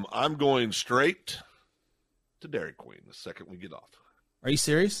 I'm going straight to Dairy Queen the second we get off. Are you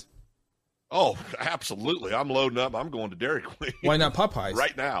serious? Oh, absolutely. I'm loading up. I'm going to Dairy Queen. Why not Popeyes?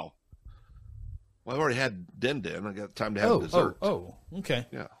 Right now. Well, I've already had Den. I got time to have dessert. Oh, okay.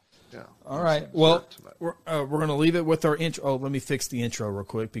 Yeah. All right. Well, we're going to leave it with our intro. Oh, let me fix the intro real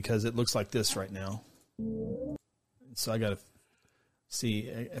quick because it looks like this right now. So I got to see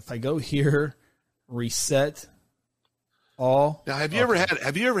if I go here, reset all. Now, have you ever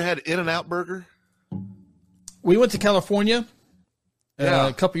had In-N-Out Burger? We went to California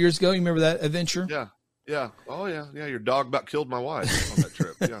a couple years ago. You remember that adventure? Yeah. Oh, yeah. Your dog about killed my wife on that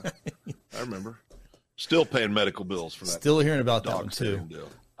trip. Yeah, I remember. Still paying medical bills for that. Still hearing about that one, too.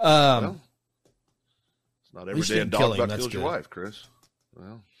 Well, it's not every day a dog about kills your wife, Chris.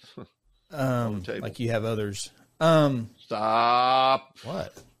 Well, like you have others. Stop.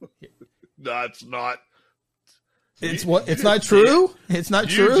 What? That's not. It's what? It's not true. It's not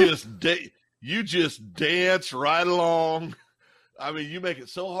true. You just dance right along. I mean, you make it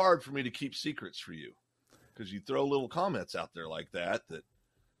so hard for me to keep secrets for you because you throw little comments out there like that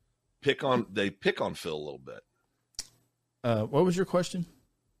pick on Phil a little bit. What was your question?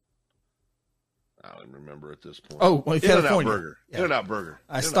 I don't even remember at this point. Oh, well, In-N-Out Burger. Yeah. In-N-Out Burger.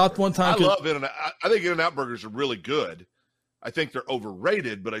 I stopped one time. I love In-N-Out. I think In-N-Out burgers are really good. I think they're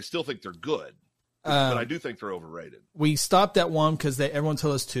overrated, but I still think they're good. But I do think they're overrated. We stopped at one because everyone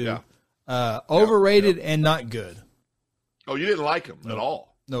told us to. Yeah. Overrated and not good. Oh, you didn't like them at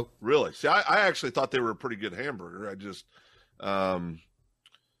all? Nope. Really? See, I actually thought they were a pretty good hamburger. I just, but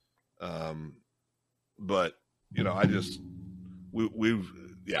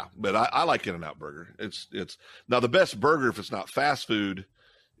but I like In-N-Out Burger. It's now the best burger if it's not fast food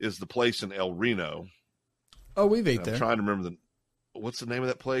is the place in El Reno. Oh, we've ate there. I'm trying to remember what's the name of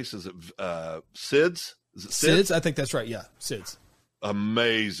that place? Is it Sid's? Is it Sid's? I think that's right. Yeah, Sid's.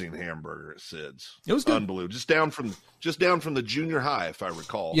 Amazing hamburger at Sid's. It was good. Unbelievable. Just down from the junior high, if I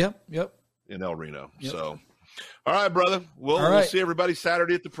recall. Yep. In El Reno. Yep. So, all right, brother. We'll see everybody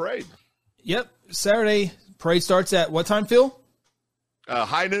Saturday at the parade. Yep. Saturday parade starts at what time, Phil?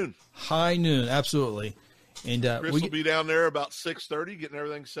 High noon. High noon. Absolutely. And Chris will be down there about 6:30, getting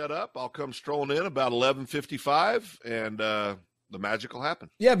everything set up. I'll come strolling in about 11:55, and the magic will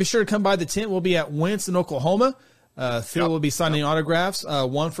happen. Yeah, be sure to come by the tent. We'll be at Winston, Oklahoma. Phil will be signing autographs,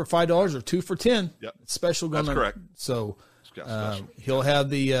 one for $5 or two for $10. Yep. It's special going That's on. correct. So Special. he'll have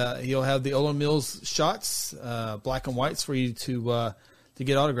the Olan Mills shots, black and whites for you to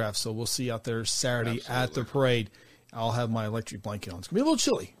get autographs. So we'll see you out there Saturday at the parade. I'll have my electric blanket on. It's gonna be a little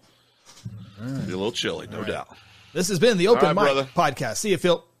chilly. Be a little chilly, no doubt. This has been the Open All right, Mic brother. Podcast. See you,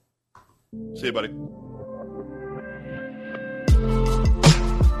 Phil. See you, buddy.